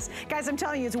being with us. Guys, I'm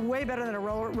telling you, it's way better than a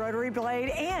rotary blade.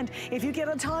 And if you get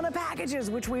a ton of packages,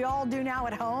 which we all do now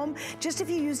at home, just if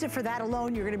you used it for that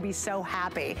alone, you're going to be so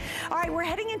happy. All right, we're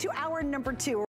heading into hour number 2.